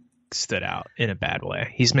Jara stood out in a bad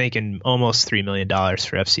way. He's making almost $3 million for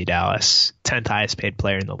FC Dallas, 10th highest paid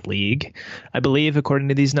player in the league, I believe, according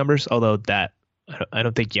to these numbers. Although I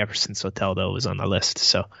don't think Jefferson Soteldo was on the list.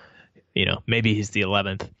 So, maybe he's the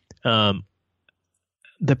 11th.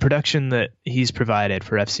 The production that he's provided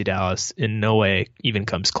for FC Dallas in no way even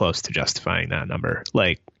comes close to justifying that number.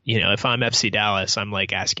 If I'm FC Dallas, I'm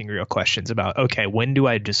asking real questions about, okay, when do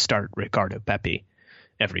I just start Ricardo Pepi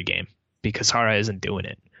every game? Because Jara isn't doing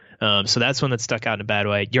it. So that's one that stuck out in a bad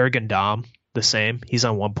way. Jurgen Damm, the same. He's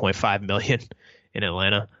on $1.5 million in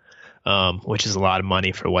Atlanta, which is a lot of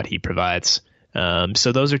money for what he provides.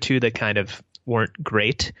 So those are two that kind of weren't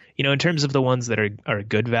great. In terms of the ones that are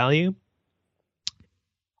good value,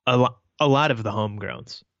 a lot of the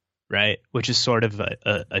homegrowns, right? Which is sort of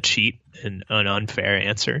a cheat and an unfair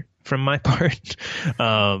answer from my part.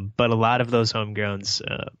 But a lot of those homegrowns,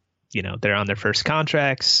 they're on their first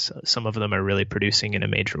contracts. Some of them are really producing in a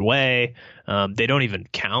major way. They don't even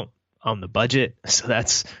count on the budget. So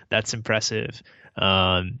that's impressive.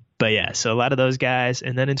 But yeah, so a lot of those guys.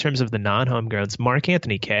 And then in terms of the non-homegrowns, Mark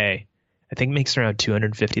Anthony Kaye, I think makes around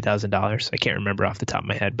 $250,000. I can't remember off the top of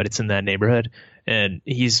my head, but it's in that neighborhood. And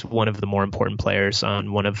he's one of the more important players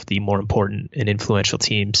on one of the more important and influential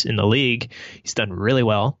teams in the league. He's done really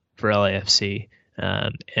well for LAFC,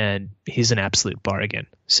 and he's an absolute bargain.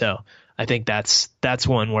 So I think that's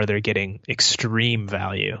one where they're getting extreme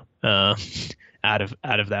value out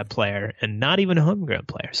of that player, and not even a homegrown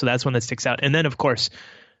player. So that's one that sticks out. And then, of course,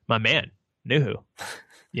 my man, Nuhu,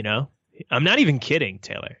 I'm not even kidding,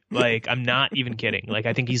 Taylor. I'm not even kidding.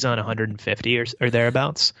 I think he's on 150 or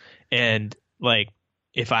thereabouts. And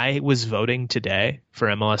if I was voting today for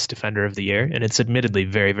MLS Defender of the Year, and it's admittedly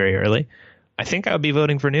very, very early, I think I would be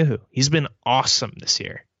voting for Nuhu. He's been awesome this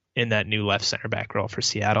year in that new left center back role for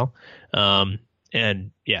Seattle.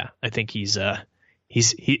 And yeah, I think the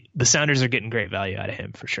Sounders are getting great value out of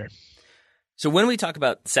him for sure. So when we talk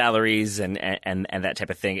about salaries and that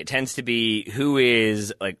type of thing, it tends to be who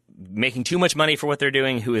is like making too much money for what they're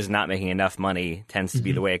doing, who is not making enough money tends to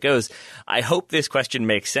be the way it goes. I hope this question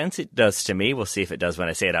makes sense. It does to me. We'll see if it does when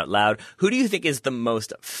I say it out loud. Who do you think is the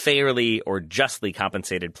most fairly or justly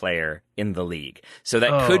compensated player in the league? So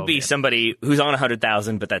that could be somebody who's on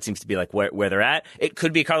 100,000, but that seems to be like where they're at. It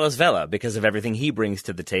could be Carlos Vela because of everything he brings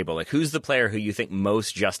to the table. Like, who's the player who you think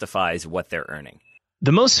most justifies what they're earning?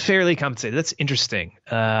 The most fairly compensated. That's interesting.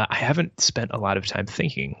 I haven't spent a lot of time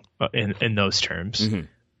thinking in those terms. Mm-hmm.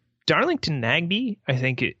 Darlington Nagbe, I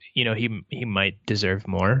think he might deserve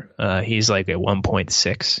more. He's like at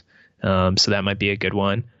 1.6, so that might be a good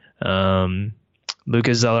one.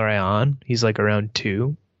 Lucas Zelarayan, he's like around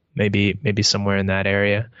 2, maybe somewhere in that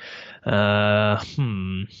area.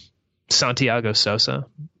 Santiago Sosa,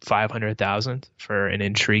 500,000 for an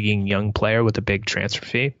intriguing young player with a big transfer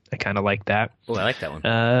fee. I kind of like that. Oh, I like that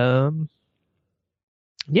one.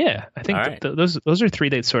 Yeah, I think those are 3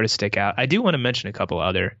 that sort of stick out. I do want to mention a couple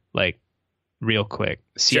other, like, real quick.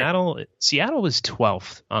 Seattle was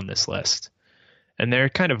 12th on this list, and they're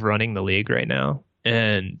kind of running the league right now,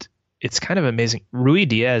 and it's kind of amazing. Rui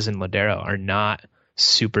Diaz and Ladero are not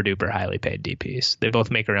super duper highly paid DPs. They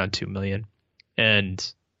both make around $2 million, and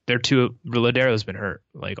Ladero's been hurt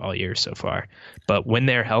like all year so far, but when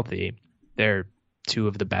they're healthy, they're 2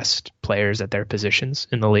 of the best players at their positions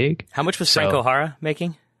in the league. How much was Franco Jara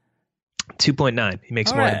making? 2.9. He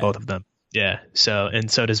makes more than both of them. Yeah. So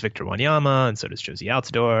does Victor Wanyama, and so does Josie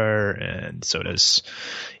Altidore, and so does,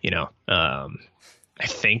 I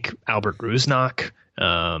think Albert Rusnak.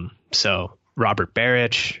 So Robert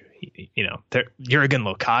Baric, Jurgen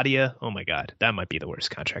Locadia. Oh my God, that might be the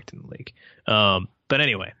worst contract in the league. But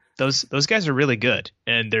anyway, those guys are really good,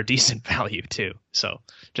 and they're decent value too. So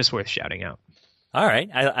just worth shouting out. All right,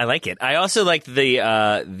 I like it. I also liked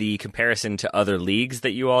the comparison to other leagues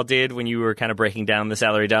that you all did when you were kind of breaking down the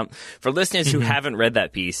salary dump. For listeners who haven't read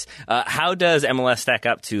that piece, how does MLS stack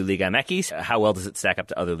up to Liga MX? How well does it stack up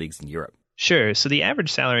to other leagues in Europe? Sure. So the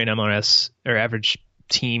average salary in MLS, or average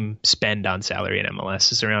team spend on salary in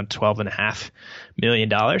MLS, is around $12.5 million.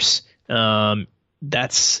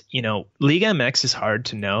 That's, Liga MX is hard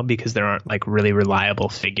to know because there aren't like really reliable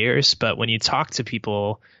figures. But when you talk to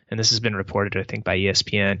people, and this has been reported, I think, by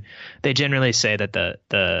ESPN, they generally say that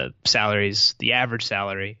the salaries, the average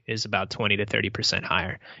salary is about 20 to 30%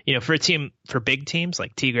 higher. For big teams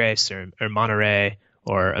like Tigres or Monterrey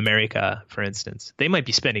or America, for instance, they might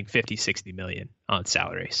be spending 50, 60 million on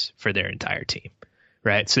salaries for their entire team,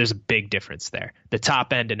 right? So there's a big difference there. The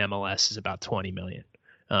top end in MLS is about 20 million.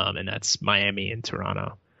 And that's Miami and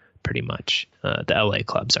Toronto, pretty much. The LA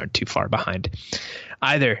clubs aren't too far behind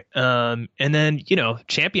either. And then,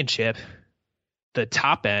 championship, the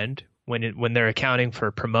top end, when they're accounting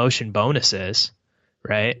for promotion bonuses,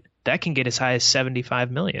 right, that can get as high as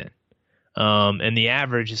 75 million. And the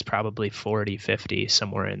average is probably 40, 50,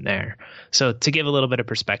 somewhere in there. So to give a little bit of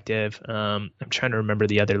perspective, I'm trying to remember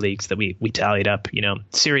the other leagues that we tallied up.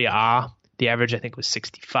 Serie A, the average I think was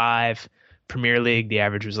 65. Premier League, the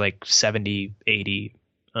average was like 70, 80,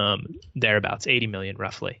 thereabouts, 80 million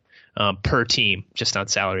roughly per team, just on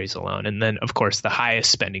salaries alone. And then, of course, the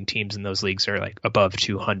highest spending teams in those leagues are like above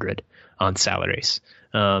 200 on salaries.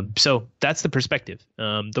 So that's the perspective.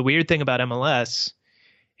 The weird thing about MLS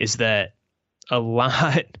is that a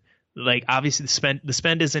lot, like obviously the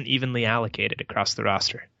spend isn't evenly allocated across the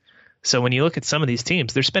roster. So when you look at some of these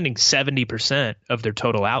teams, they're spending 70% of their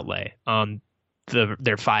total outlay on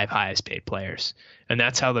their 5 highest paid players, and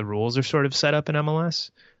that's how the rules are sort of set up in MLS.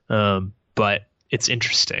 But it's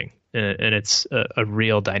interesting, and it's a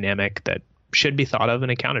real dynamic that should be thought of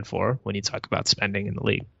and accounted for when you talk about spending in the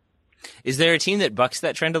league. Is there a team that bucks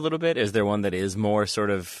that trend a little bit? Is there one that is more sort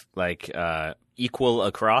of like equal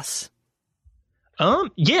across?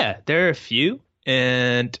 Yeah, there are a few,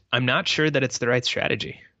 and I'm not sure that it's the right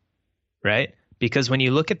strategy, right? Because when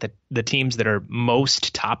you look at the teams that are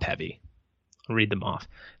most top heavy, I'll read them off.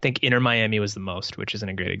 I think Inter Miami was the most, which isn't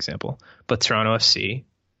a great example, but Toronto FC,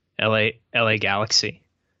 LA Galaxy,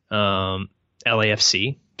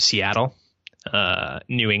 LAFC, Seattle,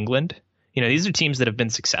 New England. These are teams that have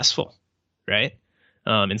been successful, right?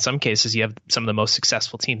 In some cases, you have some of the most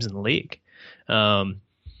successful teams in the league.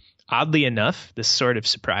 Oddly enough, this sort of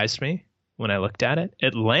surprised me when I looked at it.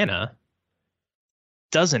 Atlanta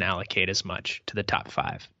doesn't allocate as much to the top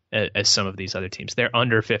 5 as some of these other teams. They're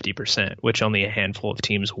under 50%, which only a handful of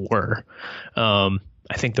teams were. I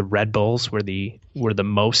I think the Red Bulls were the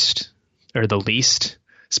most, or the least,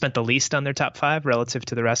 spent the least on their top 5 relative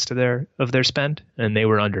to the rest of their spend, and they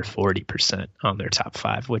were under 40% on their top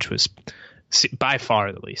 5, which was by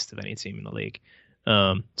far the least of any team in the league.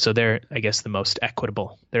 So they're, I guess, the most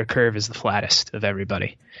equitable. Their curve is the flattest of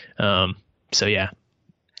everybody. So yeah,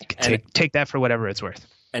 take that for whatever it's worth.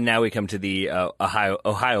 And now we come to the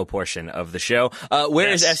Ohio portion of the show.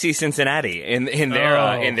 Where is FC Cincinnati in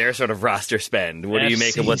their sort of roster spend? What do you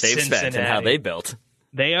make of what they've spent and how they built?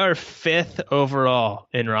 They are 5th overall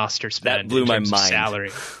in roster spend. That blew my mind.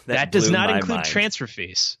 Salary. That does not include transfer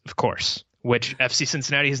fees, of course, which FC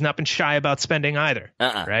Cincinnati has not been shy about spending either.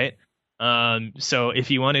 Right? So if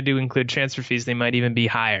you wanted to include transfer fees, they might even be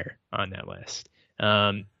higher on that list.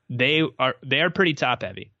 They are pretty top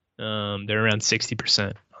heavy. They're around 60%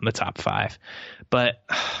 on the top 5, but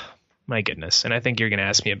my goodness. And I think you're going to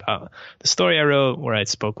ask me about the story I wrote where I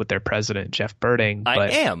spoke with their president, Jeff Birding.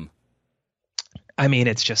 I mean,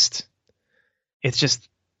 it's just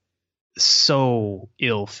so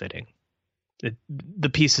ill-fitting. The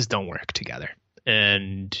pieces don't work together,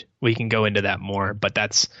 and we can go into that more, but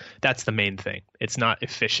that's the main thing. It's not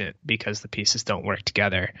efficient because the pieces don't work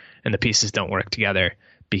together, and the pieces don't work together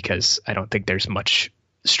because I don't think there's much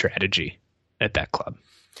strategy at that club.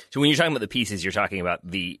 So when you're talking about the pieces, you're talking about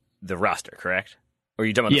the roster, correct? Or are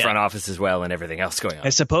you talking about the front office as well and everything else going on? I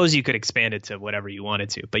suppose you could expand it to whatever you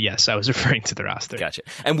wanted to, but yes, I was referring to the roster. Gotcha.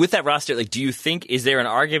 And with that roster, like, do you think, is there an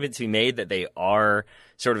argument to be made that they are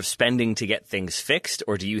sort of spending to get things fixed,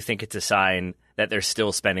 or do you think it's a sign that they're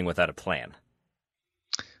still spending without a plan?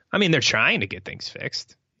 I mean, they're trying to get things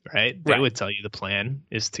fixed, right? They would tell you the plan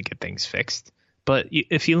is to get things fixed. But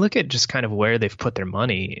if you look at just kind of where they've put their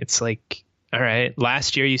money, it's like, all right,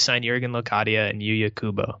 last year you signed Jurgen Locadia and Yuya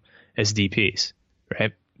Kubo as DPs,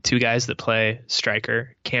 right? 2 guys that play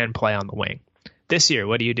striker, can play on the wing. This year,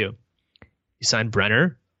 what do? You sign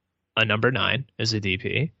Brenner, a number 9, as a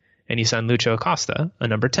DP, and you sign Lucho Acosta, a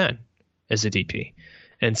number 10, as a DP.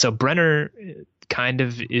 And so Brenner kind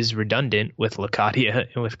of is redundant with Locadia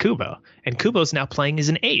and with Kubo. And Kubo's now playing as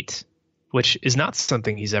an 8, which is not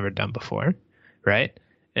something he's ever done before, right?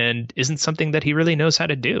 And isn't something that he really knows how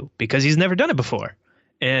to do because he's never done it before.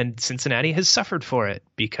 And Cincinnati has suffered for it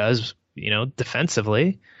because,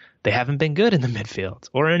 defensively, they haven't been good in the midfield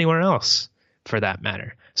or anywhere else for that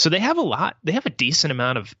matter. So they have a decent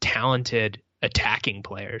amount of talented attacking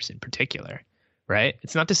players in particular, right?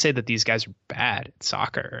 It's not to say that these guys are bad at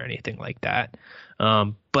soccer or anything like that,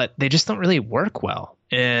 but they just don't really work well.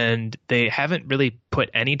 And they haven't really put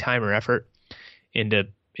any time or effort into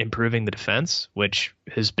improving the defense, which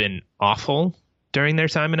has been awful during their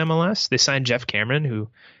time in MLS. They signed Jeff Cameron, who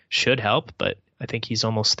should help, but I think he's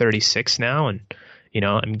almost 36 now, and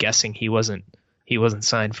I'm guessing he wasn't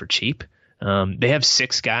signed for cheap. They have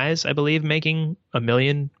 6 guys, I believe, making $1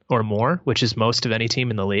 million or more, which is most of any team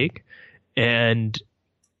in the league, and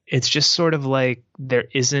it's just sort of like there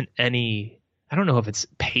isn't any. I don't know if it's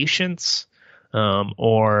patience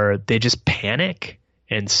or they just panic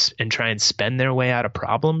and try and spend their way out of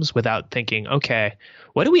problems without thinking, okay,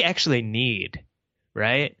 what do we actually need,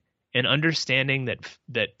 right? And understanding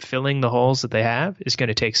that filling the holes that they have is going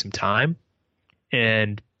to take some time,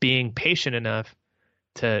 and being patient enough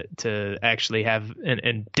to actually have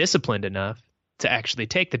and disciplined enough to actually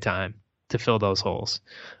take the time to fill those holes,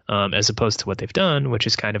 as opposed to what they've done, which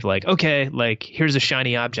is kind of like, okay, like here's a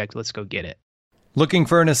shiny object, let's go get it. Looking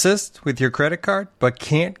for an assist with your credit card, but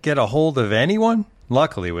can't get a hold of anyone?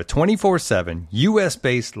 Luckily, with 24/7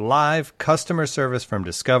 U.S.-based live customer service from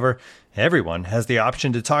Discover, everyone has the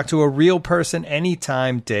option to talk to a real person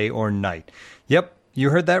anytime, day or night. Yep,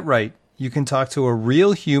 you heard that right. You can talk to a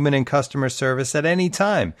real human in customer service at any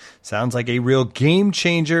time. Sounds like a real game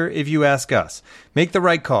changer if you ask us. Make the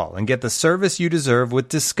right call and get the service you deserve with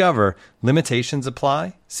Discover. Limitations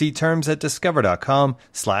apply. See terms at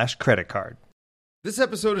discover.com/creditcard. This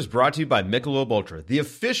episode is brought to you by Michelob Ultra, the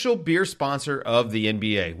official beer sponsor of the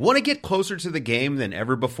NBA. Want to get closer to the game than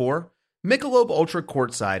ever before? Michelob Ultra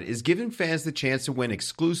Courtside is giving fans the chance to win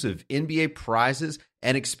exclusive NBA prizes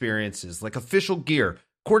and experiences like official gear,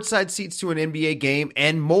 courtside seats to an NBA game,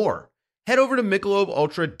 and more. Head over to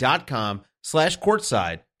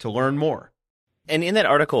MichelobUltra.com/courtside to learn more. And in that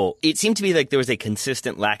article, it seemed to be like there was a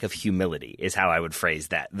consistent lack of humility, is how I would phrase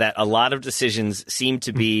that. That a lot of decisions seem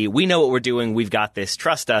to be, we know what we're doing, we've got this,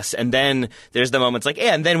 trust us. And then there's the moments like,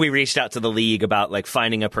 and then we reached out to the league about like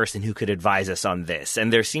finding a person who could advise us on this.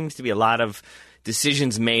 And there seems to be a lot of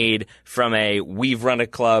decisions made from we've run a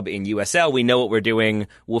club in USL, we know what we're doing,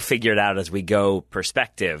 we'll figure it out as we go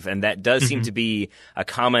perspective. And that does seem to be a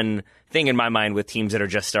common thing in my mind with teams that are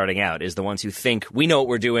just starting out, is the ones who think we know what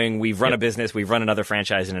we're doing, we've run a business, we've run another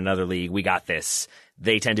franchise in another league, we got this.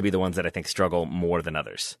 They tend to be the ones that I think struggle more than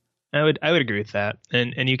others. I would agree with that.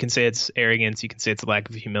 And you can say it's arrogance, you can say it's a lack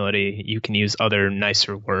of humility, you can use other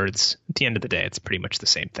nicer words. At the end of the day, it's pretty much the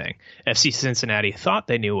same thing. FC Cincinnati thought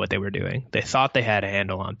they knew what they were doing. They thought they had a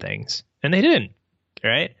handle on things, and they didn't,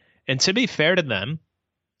 right? And to be fair to them,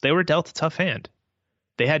 they were dealt a tough hand.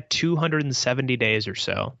 They had 270 days or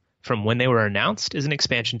so from when they were announced as an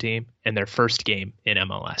expansion team and their first game in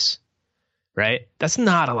MLS, right? That's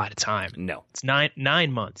not a lot of time. No. It's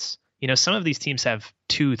nine months. You know, some of these teams have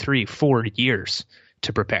 2, 3, 4 years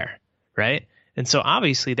to prepare, right? And so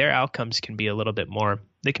obviously their outcomes can be a little bit more,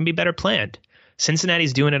 they can be better planned.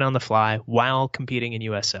 Cincinnati's doing it on the fly while competing in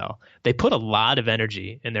USL. They put a lot of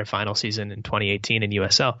energy in their final season in 2018 in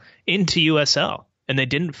USL into USL, and they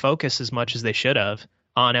didn't focus as much as they should have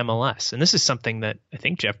on MLS. And this is something that I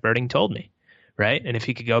think Jeff Berding told me, right? And if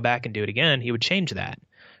he could go back and do it again, he would change that,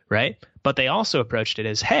 right? But they also approached it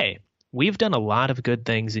as, hey, we've done a lot of good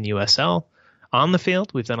things in USL on the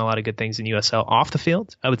field. We've done a lot of good things in USL off the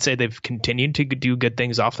field. I would say they've continued to do good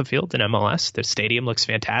things off the field in MLS. Their stadium looks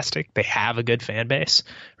fantastic. They have a good fan base,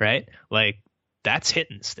 right? Like, that's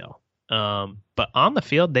hitting still. But on the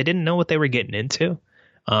field, they didn't know what they were getting into.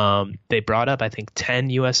 They brought up, I think, 10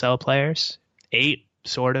 USL players, 8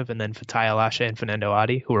 sort of, and then Fatai Alashe and Fernando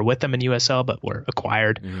Adi, who were with them in USL but were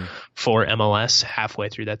acquired for MLS halfway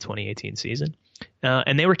through that 2018 season.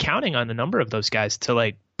 And they were counting on a number of those guys to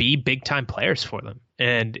like be big time players for them.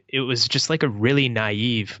 And it was just like a really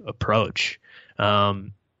naive approach.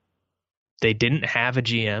 They didn't have a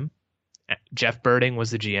GM. Jeff Berding was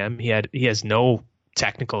the GM. He has no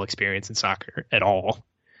technical experience in soccer at all.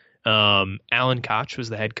 Alan Koch was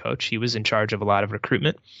the head coach. He was in charge of a lot of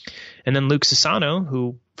recruitment. And then Luke Sassano,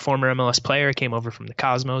 who former MLS player, came over from the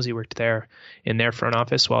Cosmos. He worked there in their front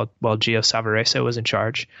office while Gio Savarese was in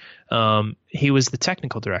charge. He was the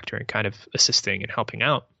technical director and kind of assisting and helping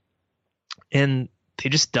out. And they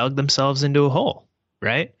just dug themselves into a hole,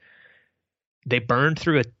 right? They burned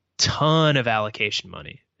through a ton of allocation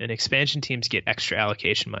money, and expansion teams get extra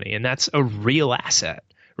allocation money, and that's a real asset.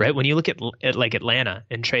 Right? When you look at like Atlanta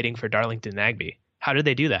and trading for Darlington Nagbe, how did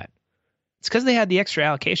they do that? It's because they had the extra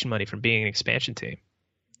allocation money from being an expansion team,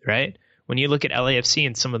 right? When you look at LAFC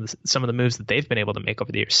and some of the moves that they've been able to make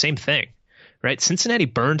over the years, same thing, right? Cincinnati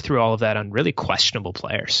burned through all of that on really questionable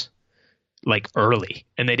players, like early,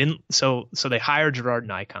 and they didn't. So they hired Gerard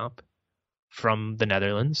Nijkamp from the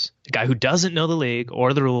Netherlands, a guy who doesn't know the league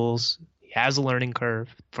or the rules. He has a learning curve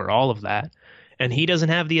for all of that. And he doesn't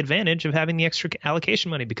have the advantage of having the extra allocation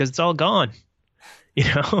money because it's all gone, you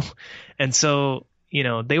know? And so, you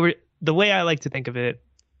know, the way I like to think of it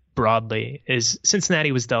broadly is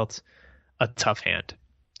Cincinnati was dealt a tough hand,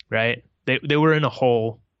 right? They were in a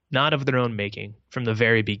hole, not of their own making, from the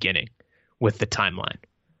very beginning with the timeline.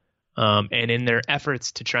 And in their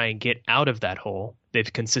efforts to try and get out of that hole,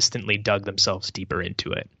 they've consistently dug themselves deeper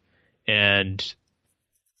into it. And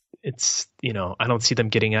it's, you know, I don't see them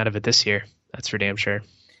getting out of it this year. That's for damn sure.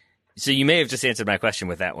 So you may have just answered my question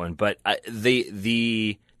with that one, but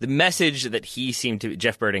the message that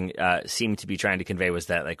Jeff Berding seemed to be trying to convey was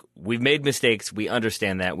that, like, we've made mistakes, we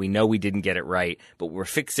understand that, we know we didn't get it right, but we're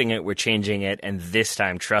fixing it, we're changing it, and this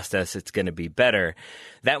time, trust us, it's going to be better.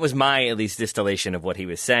 That was my, at least, distillation of what he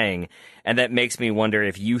was saying, and that makes me wonder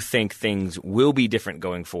if you think things will be different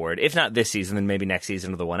going forward, if not this season, then maybe next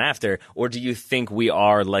season or the one after, or do you think we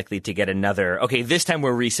are likely to get another, okay, this time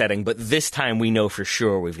we're resetting, but this time we know for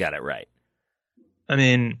sure we've got it right? I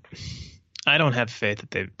mean, I don't have faith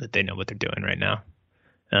that they know what they're doing right now.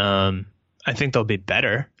 I think they'll be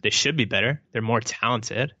better. They should be better. They're more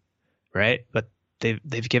talented, right? But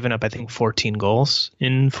they've given up, I think, 14 goals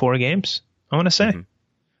in 4 games. I want to say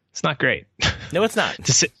it's not great. No, it's not,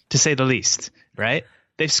 to say the least. Right?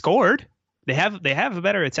 They've scored. They have a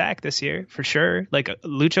better attack this year for sure. Like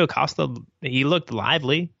Lucho Costa, he looked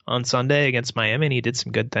lively on Sunday against Miami, and he did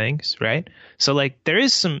some good things. Right? So like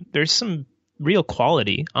there's some real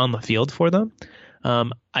quality on the field for them.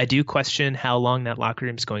 I do question how long that locker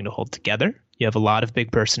room is going to hold together. You have a lot of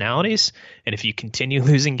big personalities, and if you continue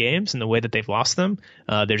losing games in the way that they've lost them,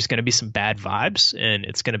 there's going to be some bad vibes, and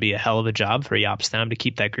it's going to be a hell of a job for Jaap Stam to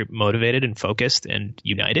keep that group motivated and focused and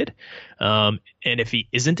united. And if he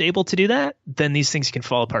isn't able to do that, then these things can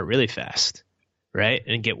fall apart really fast, right?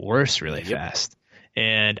 And get worse really fast.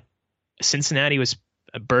 And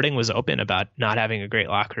Berding was open about not having a great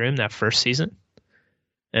locker room that first season.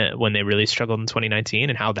 when they really struggled in 2019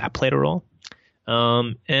 and how that played a role.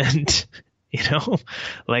 And, you know,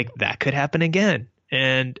 like that could happen again.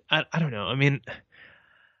 And I don't know. I mean,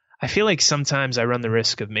 I feel like sometimes I run the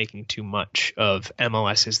risk of making too much of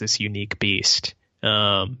MLS as this unique beast.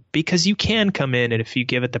 Because you can come in, and if you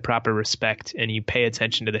give it the proper respect and you pay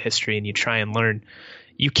attention to the history and you try and learn,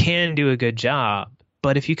 you can do a good job.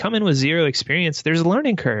 But if you come in with zero experience, there's a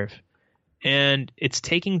learning curve, and it's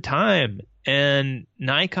taking time. And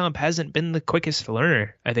Nijkamp hasn't been the quickest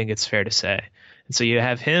learner, I think it's fair to say. And so you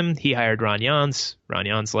have him. He hired Ron Jans. Ron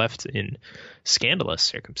Jans left in scandalous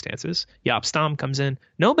circumstances. Jaap Stam comes in.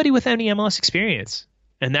 Nobody with any MLS experience.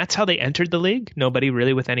 And that's how they entered the league. Nobody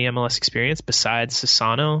really with any MLS experience besides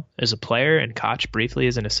Sassano as a player and Koch briefly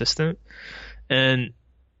as an assistant. And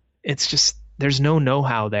it's just, there's no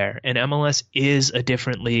know-how there. And MLS is a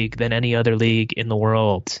different league than any other league in the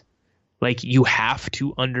world. Like, you have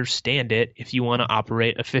to understand it if you want to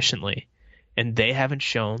operate efficiently. And they haven't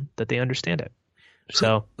shown that they understand it.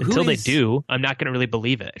 So until they do, I'm not going to really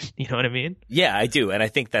believe it. You know what I mean? Yeah, I do. And I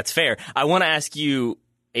think that's fair. I want to ask you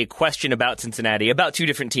a question about Cincinnati, about two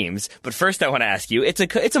different teams. But first I want to ask you, it's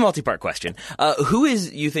a multi-part question. Who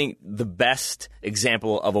is, you think, the best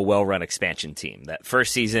example of a well-run expansion team? That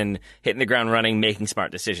first season, hitting the ground running, making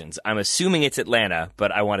smart decisions. I'm assuming it's Atlanta,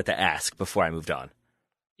 but I wanted to ask before I moved on.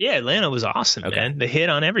 Yeah, Atlanta was awesome, man. They hit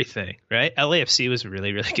on everything, right? LAFC was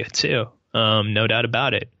really, really good too. No doubt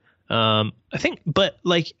about it. I think, but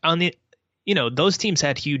like on the, you know, those teams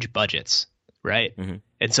had huge budgets, right? Mm-hmm.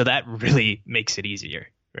 And so that really makes it easier,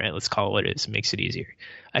 right? Let's call it what it is. It makes it easier.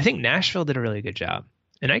 I think Nashville did a really good job,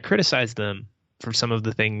 and I criticized them for some of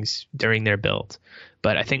the things during their build.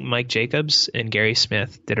 But I think Mike Jacobs and Gary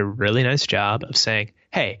Smith did a really nice job of saying,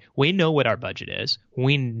 hey, we know what our budget is.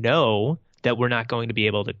 We know that we're not going to be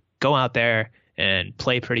able to go out there and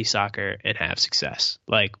play pretty soccer and have success.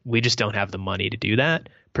 Like, we just don't have the money to do that,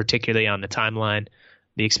 particularly on the timeline,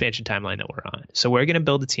 the expansion timeline that we're on. So we're going to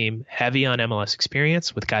build a team heavy on MLS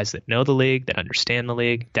experience with guys that know the league, that understand the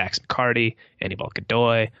league, Dax McCarty, Anibal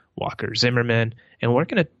Godoy, Walker Zimmerman, and we're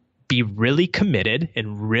going to be really committed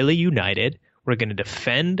and really united. We're going to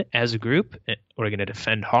defend as a group. We're going to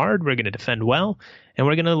defend hard. We're going to defend well, and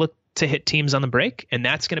we're going to look to hit teams on the break, and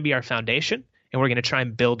that's going to be our foundation, and we're going to try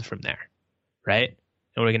and build from there, right?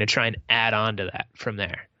 And we're going to try and add on to that from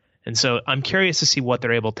there. And so I'm curious to see what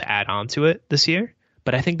they're able to add on to it this year.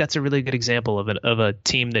 But I think that's a really good example of a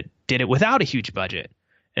team that did it without a huge budget.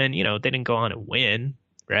 And, you know, they didn't go on and win,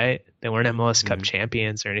 right? They weren't MLS Cup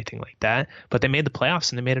champions or anything like that. But they made the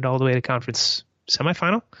playoffs, and they made it all the way to conference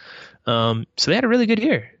semifinal. So they had a really good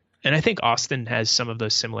year. And I think Austin has some of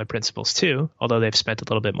those similar principles too, although they've spent a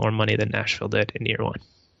little bit more money than Nashville did in year one.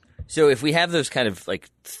 So if we have those kind of like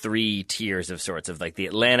three tiers of sorts of like the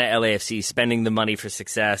Atlanta LAFC spending the money for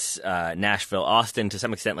success, Nashville, Austin to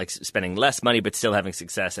some extent like spending less money but still having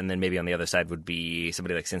success, and then maybe on the other side would be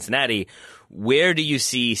somebody like Cincinnati, where do you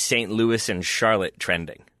see St. Louis and Charlotte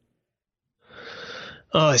trending?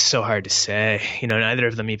 Oh, it's so hard to say. You know, neither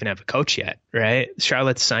of them even have a coach yet, right?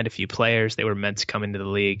 Charlotte's signed a few players. They were meant to come into the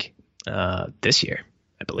league this year,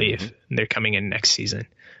 I believe. Mm-hmm. They're coming in next season.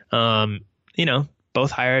 You know,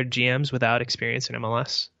 both hired GMs without experience in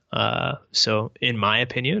MLS. So in my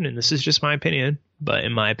opinion, and this is just my opinion, but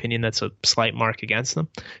in my opinion, that's a slight mark against them.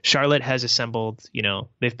 Charlotte has assembled, you know,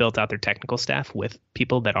 they've built out their technical staff with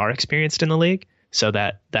people that are experienced in the league. So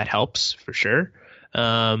that helps for sure.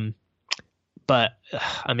 But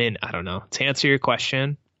I mean, I don't know. To answer your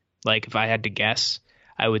question, like if I had to guess,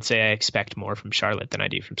 I would say I expect more from Charlotte than I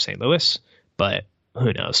do from St. Louis. But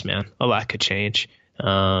who knows, man? A lot could change.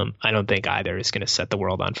 I don't think either is going to set the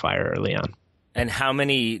world on fire early on. And how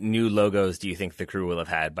many new logos do you think the Crew will have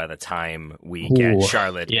had by the time we get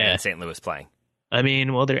Charlotte and St. Louis playing? I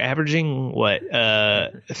mean, well, they're averaging,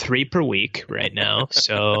 3 per week right now.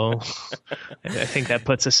 So I think that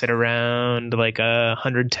puts us at around like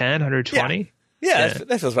 110, 120. Yeah,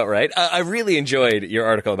 that feels about right. I really enjoyed your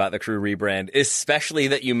article about the Crew rebrand, especially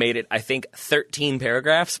that you made it, I think, 13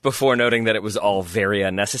 paragraphs before noting that it was all very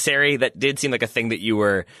unnecessary. That did seem like a thing that you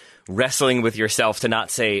were wrestling with yourself to not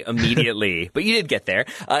say immediately, but you did get there.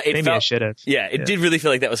 Maybe I should have. Yeah, it did really feel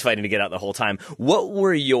like that was fighting to get out the whole time. What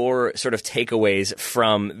were your sort of takeaways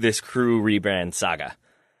from this Crew rebrand saga?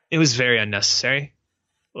 It was very unnecessary.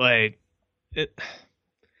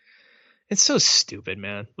 It's so stupid,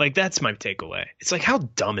 man. Like, that's my takeaway. It's like, how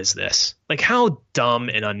dumb is this? Like, how dumb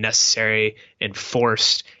and unnecessary and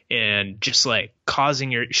forced and just like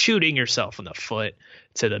shooting yourself in the foot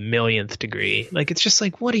to the millionth degree. Like, it's just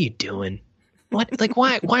like, what are you doing? What? Like,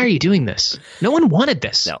 why are you doing this? No one wanted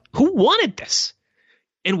this. No. Who wanted this?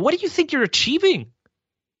 And what do you think you're achieving?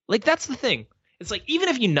 Like, that's the thing. It's like, even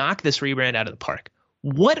if you knock this rebrand out of the park,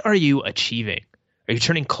 what are you achieving? Are you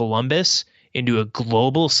turning Columbus into a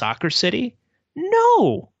global soccer city?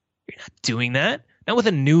 No, you're not doing that. Not with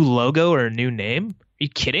a new logo or a new name. Are you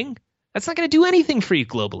kidding? That's not going to do anything for you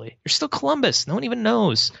globally. You're still Columbus. No one even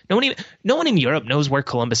knows. No one in Europe knows where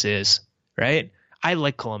Columbus is, right? I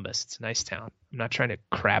like Columbus. It's a nice town. I'm not trying to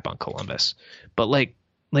crap on Columbus, but like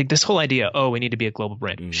this whole idea, oh, we need to be a global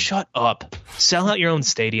brand. Shut up. Sell out your own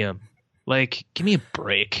stadium. Like, give me a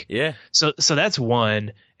break. Yeah. So that's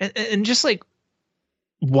one. And just like,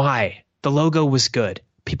 why? The logo was good.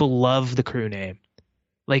 People love the Crew name.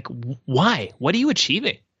 Like, why? What are you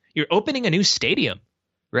achieving? You're opening a new stadium,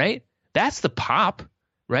 right? That's the pop,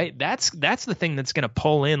 right? That's the thing that's going to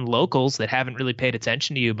pull in locals that haven't really paid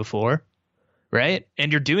attention to you before, right?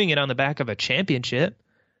 And you're doing it on the back of a championship.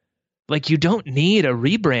 Like, you don't need a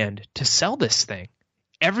rebrand to sell this thing.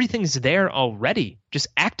 Everything's there already. Just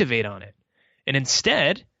activate on it. And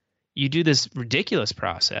instead, you do this ridiculous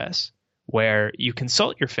process where you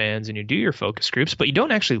consult your fans and you do your focus groups, but you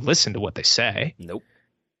don't actually listen to what they say. Nope.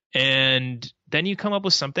 And then you come up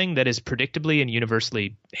with something that is predictably and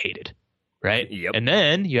universally hated, right? Yep. And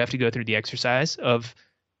then you have to go through the exercise of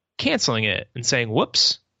canceling it and saying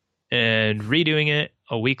whoops and redoing it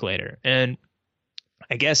a week later. And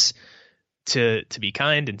I guess to be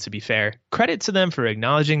kind and to be fair, credit to them for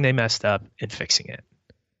acknowledging they messed up and fixing it.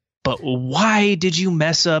 But why did you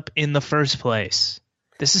mess up in the first place?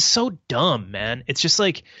 This is so dumb, man. It's just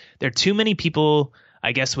like there are too many people,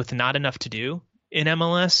 I guess, with not enough to do in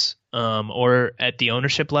MLS or at the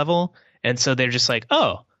ownership level. And so they're just like,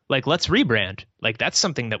 oh, like, let's rebrand. Like, that's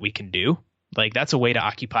something that we can do. Like, that's a way to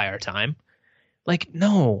occupy our time. Like,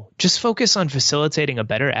 no, just focus on facilitating a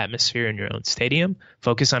better atmosphere in your own stadium.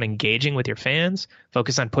 Focus on engaging with your fans.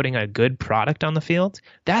 Focus on putting a good product on the field.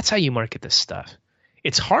 That's how you market this stuff.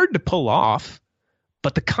 It's hard to pull off,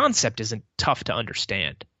 but the concept isn't tough to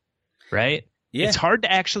understand, right? Yeah. It's hard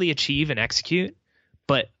to actually achieve and execute,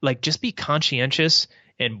 but like, just be conscientious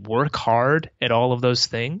and work hard at all of those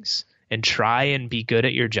things and try and be good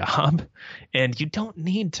at your job. And you don't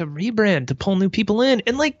need to rebrand to pull new people in.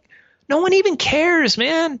 And like, no one even cares,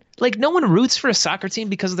 man. Like, no one roots for a soccer team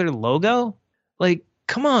because of their logo. Like,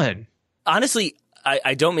 come on. Honestly,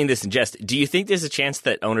 I don't mean this in jest. Do you think there's a chance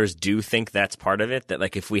that owners do think that's part of it? That,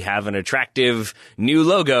 like, if we have an attractive new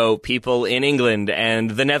logo, people in England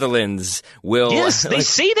and the Netherlands will... Yes, they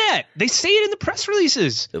say that. They say it in the press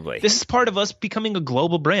releases. Oh boy. This is part of us becoming a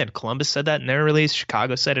global brand. Columbus said that in their release.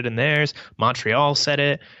 Chicago said it in theirs. Montreal said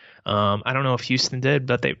it. I don't know if Houston did,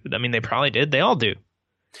 but they probably did. They all do.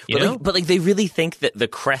 But they really think that the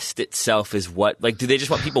crest itself is what? Like, do they just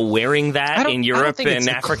want people wearing that in Europe and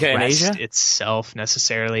Africa and Asia? The crest itself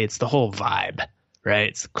necessarily. It's the whole vibe, right?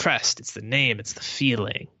 It's the crest, it's the name, it's the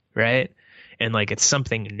feeling, right? And like, it's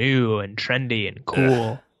something new and trendy and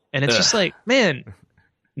cool. And it's just like, man,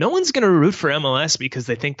 no one's gonna root for MLS because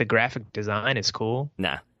they think the graphic design is cool.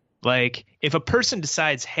 Nah. Like, if a person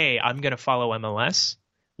decides, hey, I'm gonna follow MLS,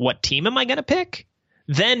 what team am I gonna pick?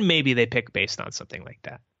 Then maybe they pick based on something like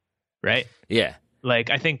that, right? Yeah. Like,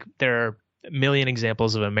 I think there are a million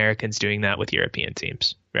examples of Americans doing that with European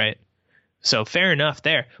teams, right? So fair enough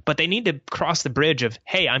there. But they need to cross the bridge of,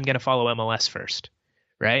 hey, I'm going to follow MLS first,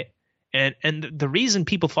 right? And the reason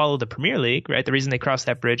people follow the Premier League, right, the reason they cross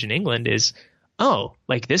that bridge in England is, oh,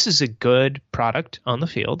 like, this is a good product on the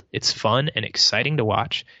field. It's fun and exciting to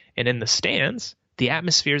watch. And in the stands, the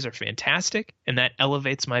atmospheres are fantastic, and that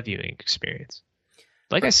elevates my viewing experience.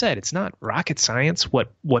 Like I said, it's not rocket science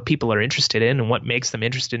what people are interested in and what makes them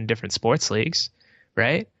interested in different sports leagues,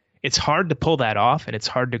 right? It's hard to pull that off, and it's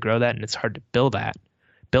hard to grow that, and it's hard to build that.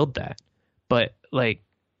 But like,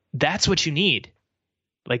 that's what you need.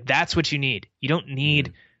 Like, that's what you need. You don't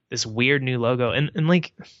need this weird new logo. And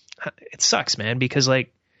like, it sucks, man, because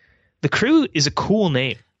like, the Crew is a cool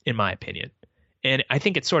name, in my opinion. And I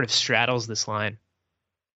think it sort of straddles this line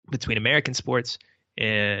between American sports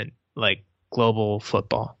and like global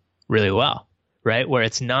football really well, right? Where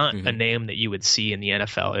it's not a name that you would see in the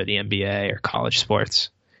NFL or the NBA or college sports,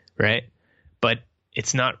 right? But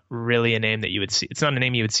it's not really a name that you would see. It's not a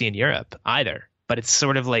name you would see in Europe either, but it's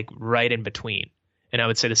sort of like right in between. And I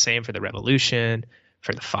would say the same for the Revolution,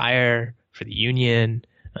 for the Fire, for the Union,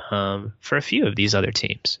 for a few of these other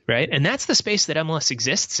teams, right? And that's the space that MLS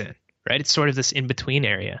exists in, right? It's sort of this in-between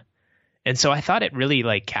area. And so I thought it really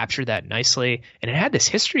like captured that nicely, and it had this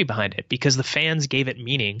history behind it because the fans gave it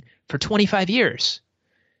meaning for 25 years.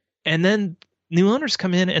 And then new owners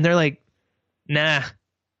come in and they're like, nah,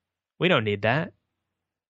 we don't need that.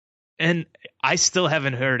 And I still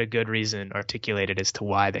haven't heard a good reason articulated as to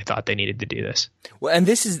why they thought they needed to do this. Well, and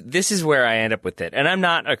this is where I end up with it. And I'm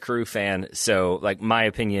not a Crew fan, so like my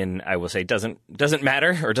opinion, I will say doesn't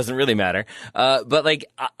matter or doesn't really matter. But like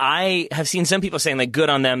I have seen some people saying like good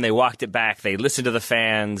on them, they walked it back, they listened to the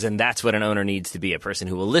fans, and that's what an owner needs to be, a person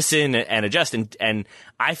who will listen and adjust. And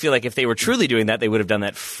I feel like if they were truly doing that, they would have done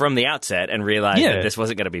that from the outset and realized that this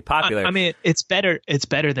wasn't going to be popular. I mean, it's better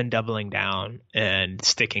than doubling down and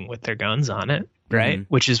sticking with their guns on it, right?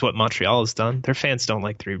 Mm-hmm. Which is what Montreal has done. Their fans don't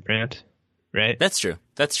like the rebrand, right? That's true.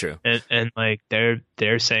 And like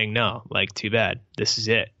they're saying no, like too bad. This is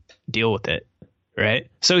it. Deal with it, right?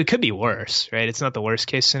 So it could be worse, right? It's not the worst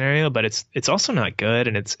case scenario, but it's also not good,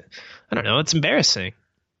 and it's embarrassing,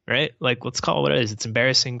 right? Like let's call it what it is. It's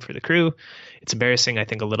embarrassing for the Crew. It's embarrassing, I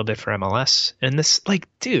think, a little bit for MLS. And this, like,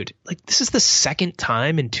 dude, like this is the second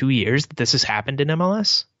time in 2 years that this has happened in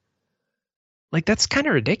MLS. Like that's kind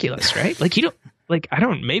of ridiculous, right? Like you don't. Like,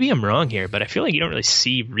 maybe I'm wrong here, but I feel like you don't really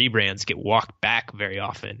see rebrands get walked back very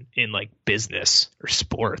often in like business or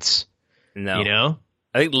sports. No. You know?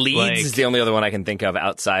 I think Leeds is the only other one I can think of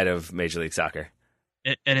outside of Major League Soccer.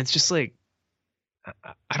 And it's just like,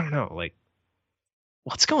 I don't know, like,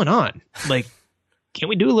 what's going on? Like, can't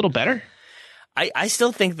we do a little better? I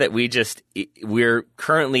still think that we're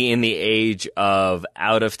currently in the age of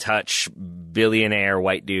out of touch billionaire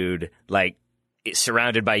white dude, like,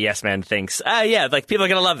 surrounded by yes men thinks, like people are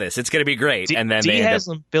gonna love this. It's gonna be great. And then they has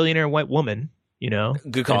a billionaire white woman, you know.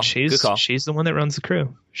 Good call. She's the one that runs the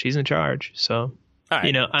Crew. She's in charge. So, all right.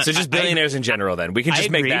 You know, so just billionaires in general. Then we can just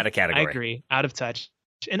make that a category. I agree. Out of touch.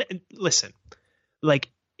 And listen, like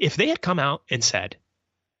if they had come out and said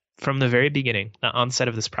from the very beginning, the onset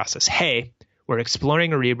of this process, hey, we're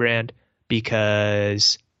exploring a rebrand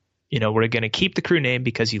because we're gonna keep the Crew name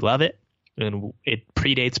because you love it and it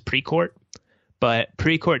predates Precourt. But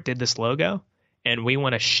Precourt did this logo, and we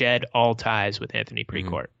want to shed all ties with Anthony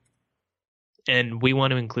Precourt. Mm-hmm. And we want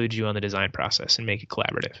to include you on the design process and make it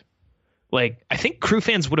collaborative. Like, I think Crew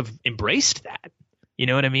fans would have embraced that. You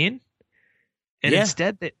know what I mean? And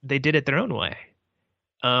instead, they did it their own way.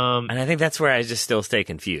 And I think that's where I just still stay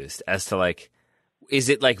confused as to, like, is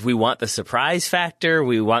it like we want the surprise factor?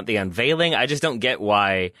 We want the unveiling? I just don't get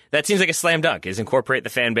why. That seems like a slam dunk, is incorporate the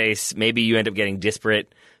fan base. Maybe you end up getting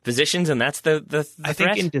disparate positions, and that's the I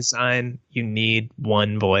threat? think in design, you need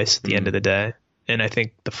one voice at the end of the day. And I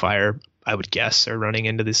think the Fire, I would guess, are running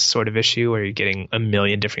into this sort of issue where you're getting a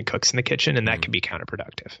million different cooks in the kitchen, and that can be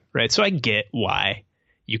counterproductive, right? So I get why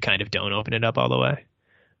you kind of don't open it up all the way.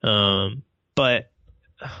 But,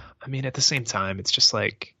 I mean, at the same time, it's just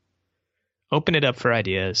like, open it up for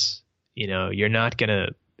ideas. You're not going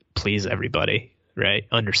to please everybody, right?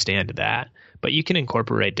 Understand that. But you can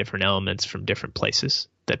incorporate different elements from different places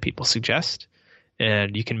that people suggest,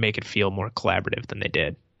 and you can make it feel more collaborative than they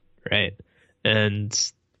did, right? And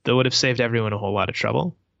that would have saved everyone a whole lot of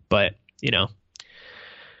trouble. But,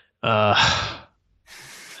 to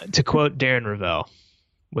quote Darren Ravel,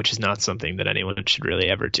 which is not something that anyone should really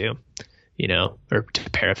ever do, or to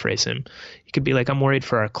paraphrase him, he could be like, I'm worried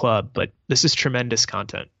for our club, but this is tremendous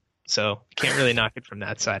content. So you can't really knock it from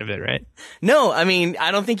that side of it, right? No, I mean,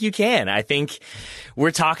 I don't think you can. I think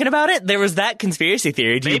we're talking about it. There was that conspiracy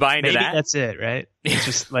theory. Do you buy into that? Maybe that's it, right? It's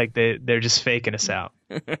just like they're just faking us out.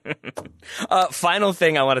 Final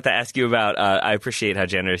thing I wanted to ask you about, I appreciate how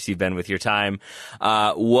generous you've been with your time,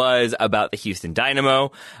 was about the Houston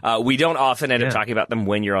Dynamo. We don't often end up talking about them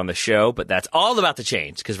when you're on the show, but that's all about to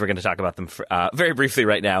change because we're going to talk about them very briefly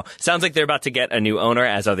right now. Sounds like they're about to get a new owner,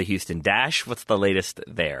 as are the Houston Dash. What's the latest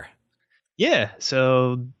there? Yeah,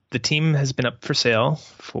 so the team has been up for sale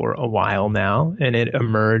for a while now, and it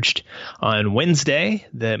emerged on Wednesday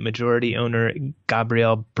that majority owner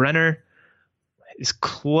Gabriel Brenner is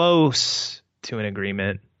close to an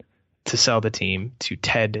agreement to sell the team to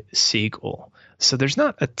Ted Siegel. So there's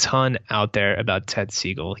not a ton out there about Ted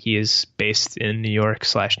Siegel. He is based in New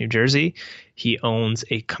York/New Jersey. He owns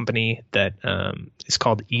a company that is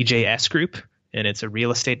called EJS Group, and it's a real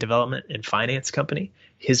estate development and finance company.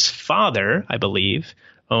 His father, I believe,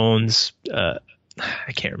 owns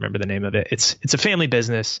I can't remember the name of it. It's a family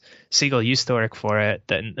business. Siegel used to work for it,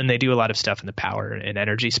 and they do a lot of stuff in the power and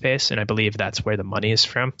energy space, and I believe that's where the money is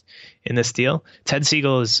from in this deal. Ted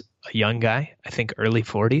Siegel is a young guy, I think early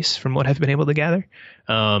 40s from what I've been able to gather.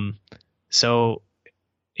 So,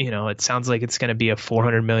 it sounds like it's going to be a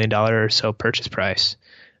 $400 million or so purchase price.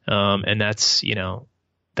 And that's,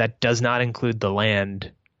 that does not include the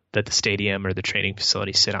land that the stadium or the training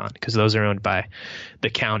facility sit on, because those are owned by the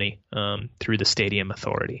county through the stadium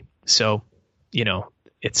authority. So,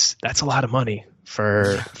 that's a lot of money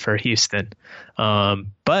for Houston.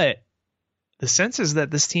 But the sense is that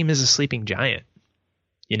this team is a sleeping giant.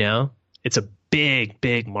 You know, it's a big,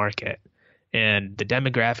 big market. And the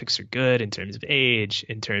demographics are good in terms of age,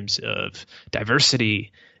 in terms of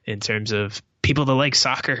diversity, in terms of people that like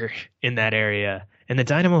soccer in that area. And the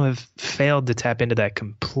Dynamo have failed to tap into that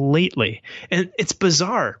completely. And it's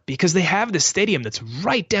bizarre because they have this stadium that's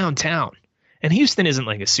right downtown. And Houston isn't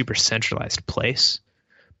like a super centralized place,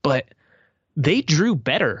 but they drew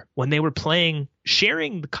better when they were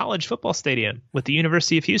sharing the college football stadium with the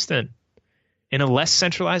University of Houston in a less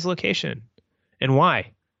centralized location. And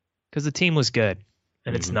why? Because the team was good,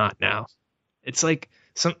 and it's not now. It's like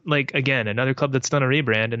again, another club that's done a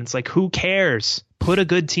rebrand, and it's like, who cares? Put a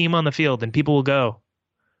good team on the field, and people will go.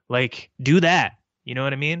 Like, do that. You know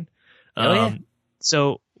what I mean?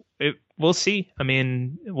 So we'll see. I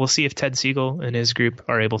mean, we'll see if Ted Siegel and his group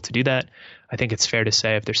are able to do that. I think it's fair to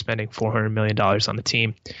say if they're spending $400 million on the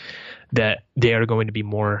team, that they are going to be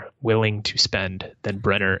more willing to spend than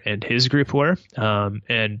Brenner and his group were.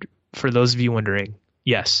 And for those of you wondering,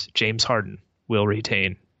 yes, James Harden will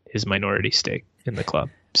retain his minority stake in the club.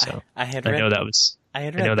 So I know that was high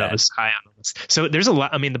on the list. So there's a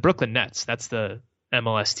lot. I mean, the Brooklyn Nets, that's the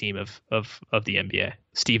MLS team of the NBA.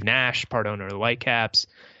 Steve Nash, part owner of the Whitecaps.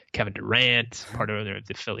 Kevin Durant, part owner of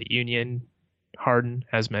the Philly Union. Harden,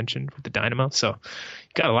 as mentioned, with the Dynamo. So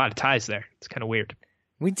you got a lot of ties there. It's kind of weird.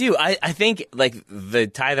 We do. I think like the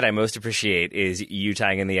tie that I most appreciate is you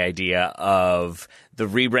tying in the idea of the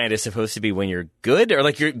rebrand is supposed to be when you're good, or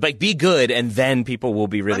like you're like be good and then people will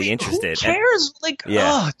be really interested. Who cares?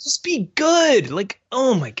 Just be good. Like,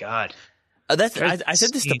 oh my God. I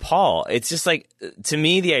said this to Paul. It's just like, to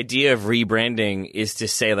me, the idea of rebranding is to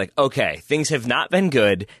say like, okay, things have not been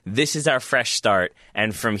good. This is our fresh start.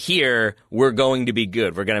 And from here, we're going to be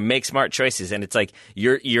good. We're going to make smart choices. And it's like,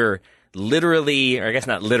 you're literally, or I guess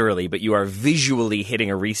not literally, but you are visually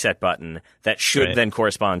hitting a reset button that should then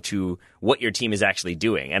correspond to what your team is actually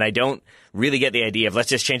doing. And I don't really get the idea of let's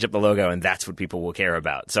just change up the logo and that's what people will care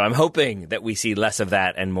about. So I'm hoping that we see less of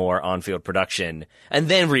that and more on-field production and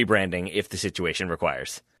then rebranding if the situation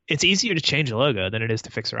requires. It's easier to change a logo than it is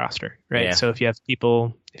to fix a roster, right? Yeah. So if you have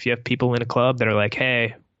people in a club that are like,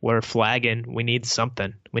 hey, we're flagging, we need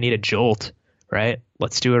something, we need a jolt, right?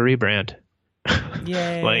 Let's do a rebrand.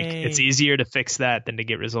 Yay. Like, it's easier to fix that than to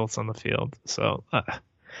get results on the field. So I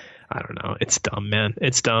don't know. It's dumb, man.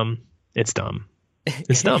 It's dumb.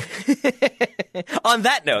 On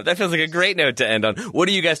that note, that feels like a great note to end on. What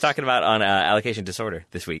are you guys talking about on allocation disorder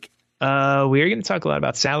this week? We are going to talk a lot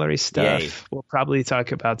about salary stuff. Yay. We'll probably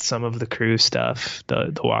talk about some of the crew stuff,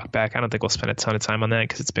 the walk back. I don't think we'll spend a ton of time on that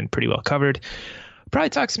because it's been pretty well covered.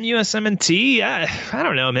 Probably talk some USMNT. I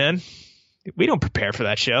don't know, man. We don't prepare for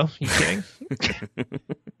that show. You kidding?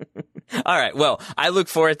 All right. Well, I look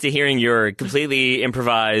forward to hearing your completely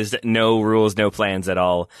improvised, no rules, no plans at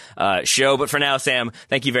all show. But for now, Sam,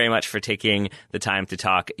 thank you very much for taking the time to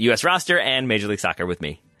talk U.S. roster and Major League Soccer with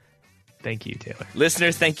me. Thank you, Taylor.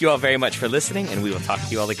 Listeners, thank you all very much for listening, and we will talk to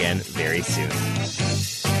you all again very soon.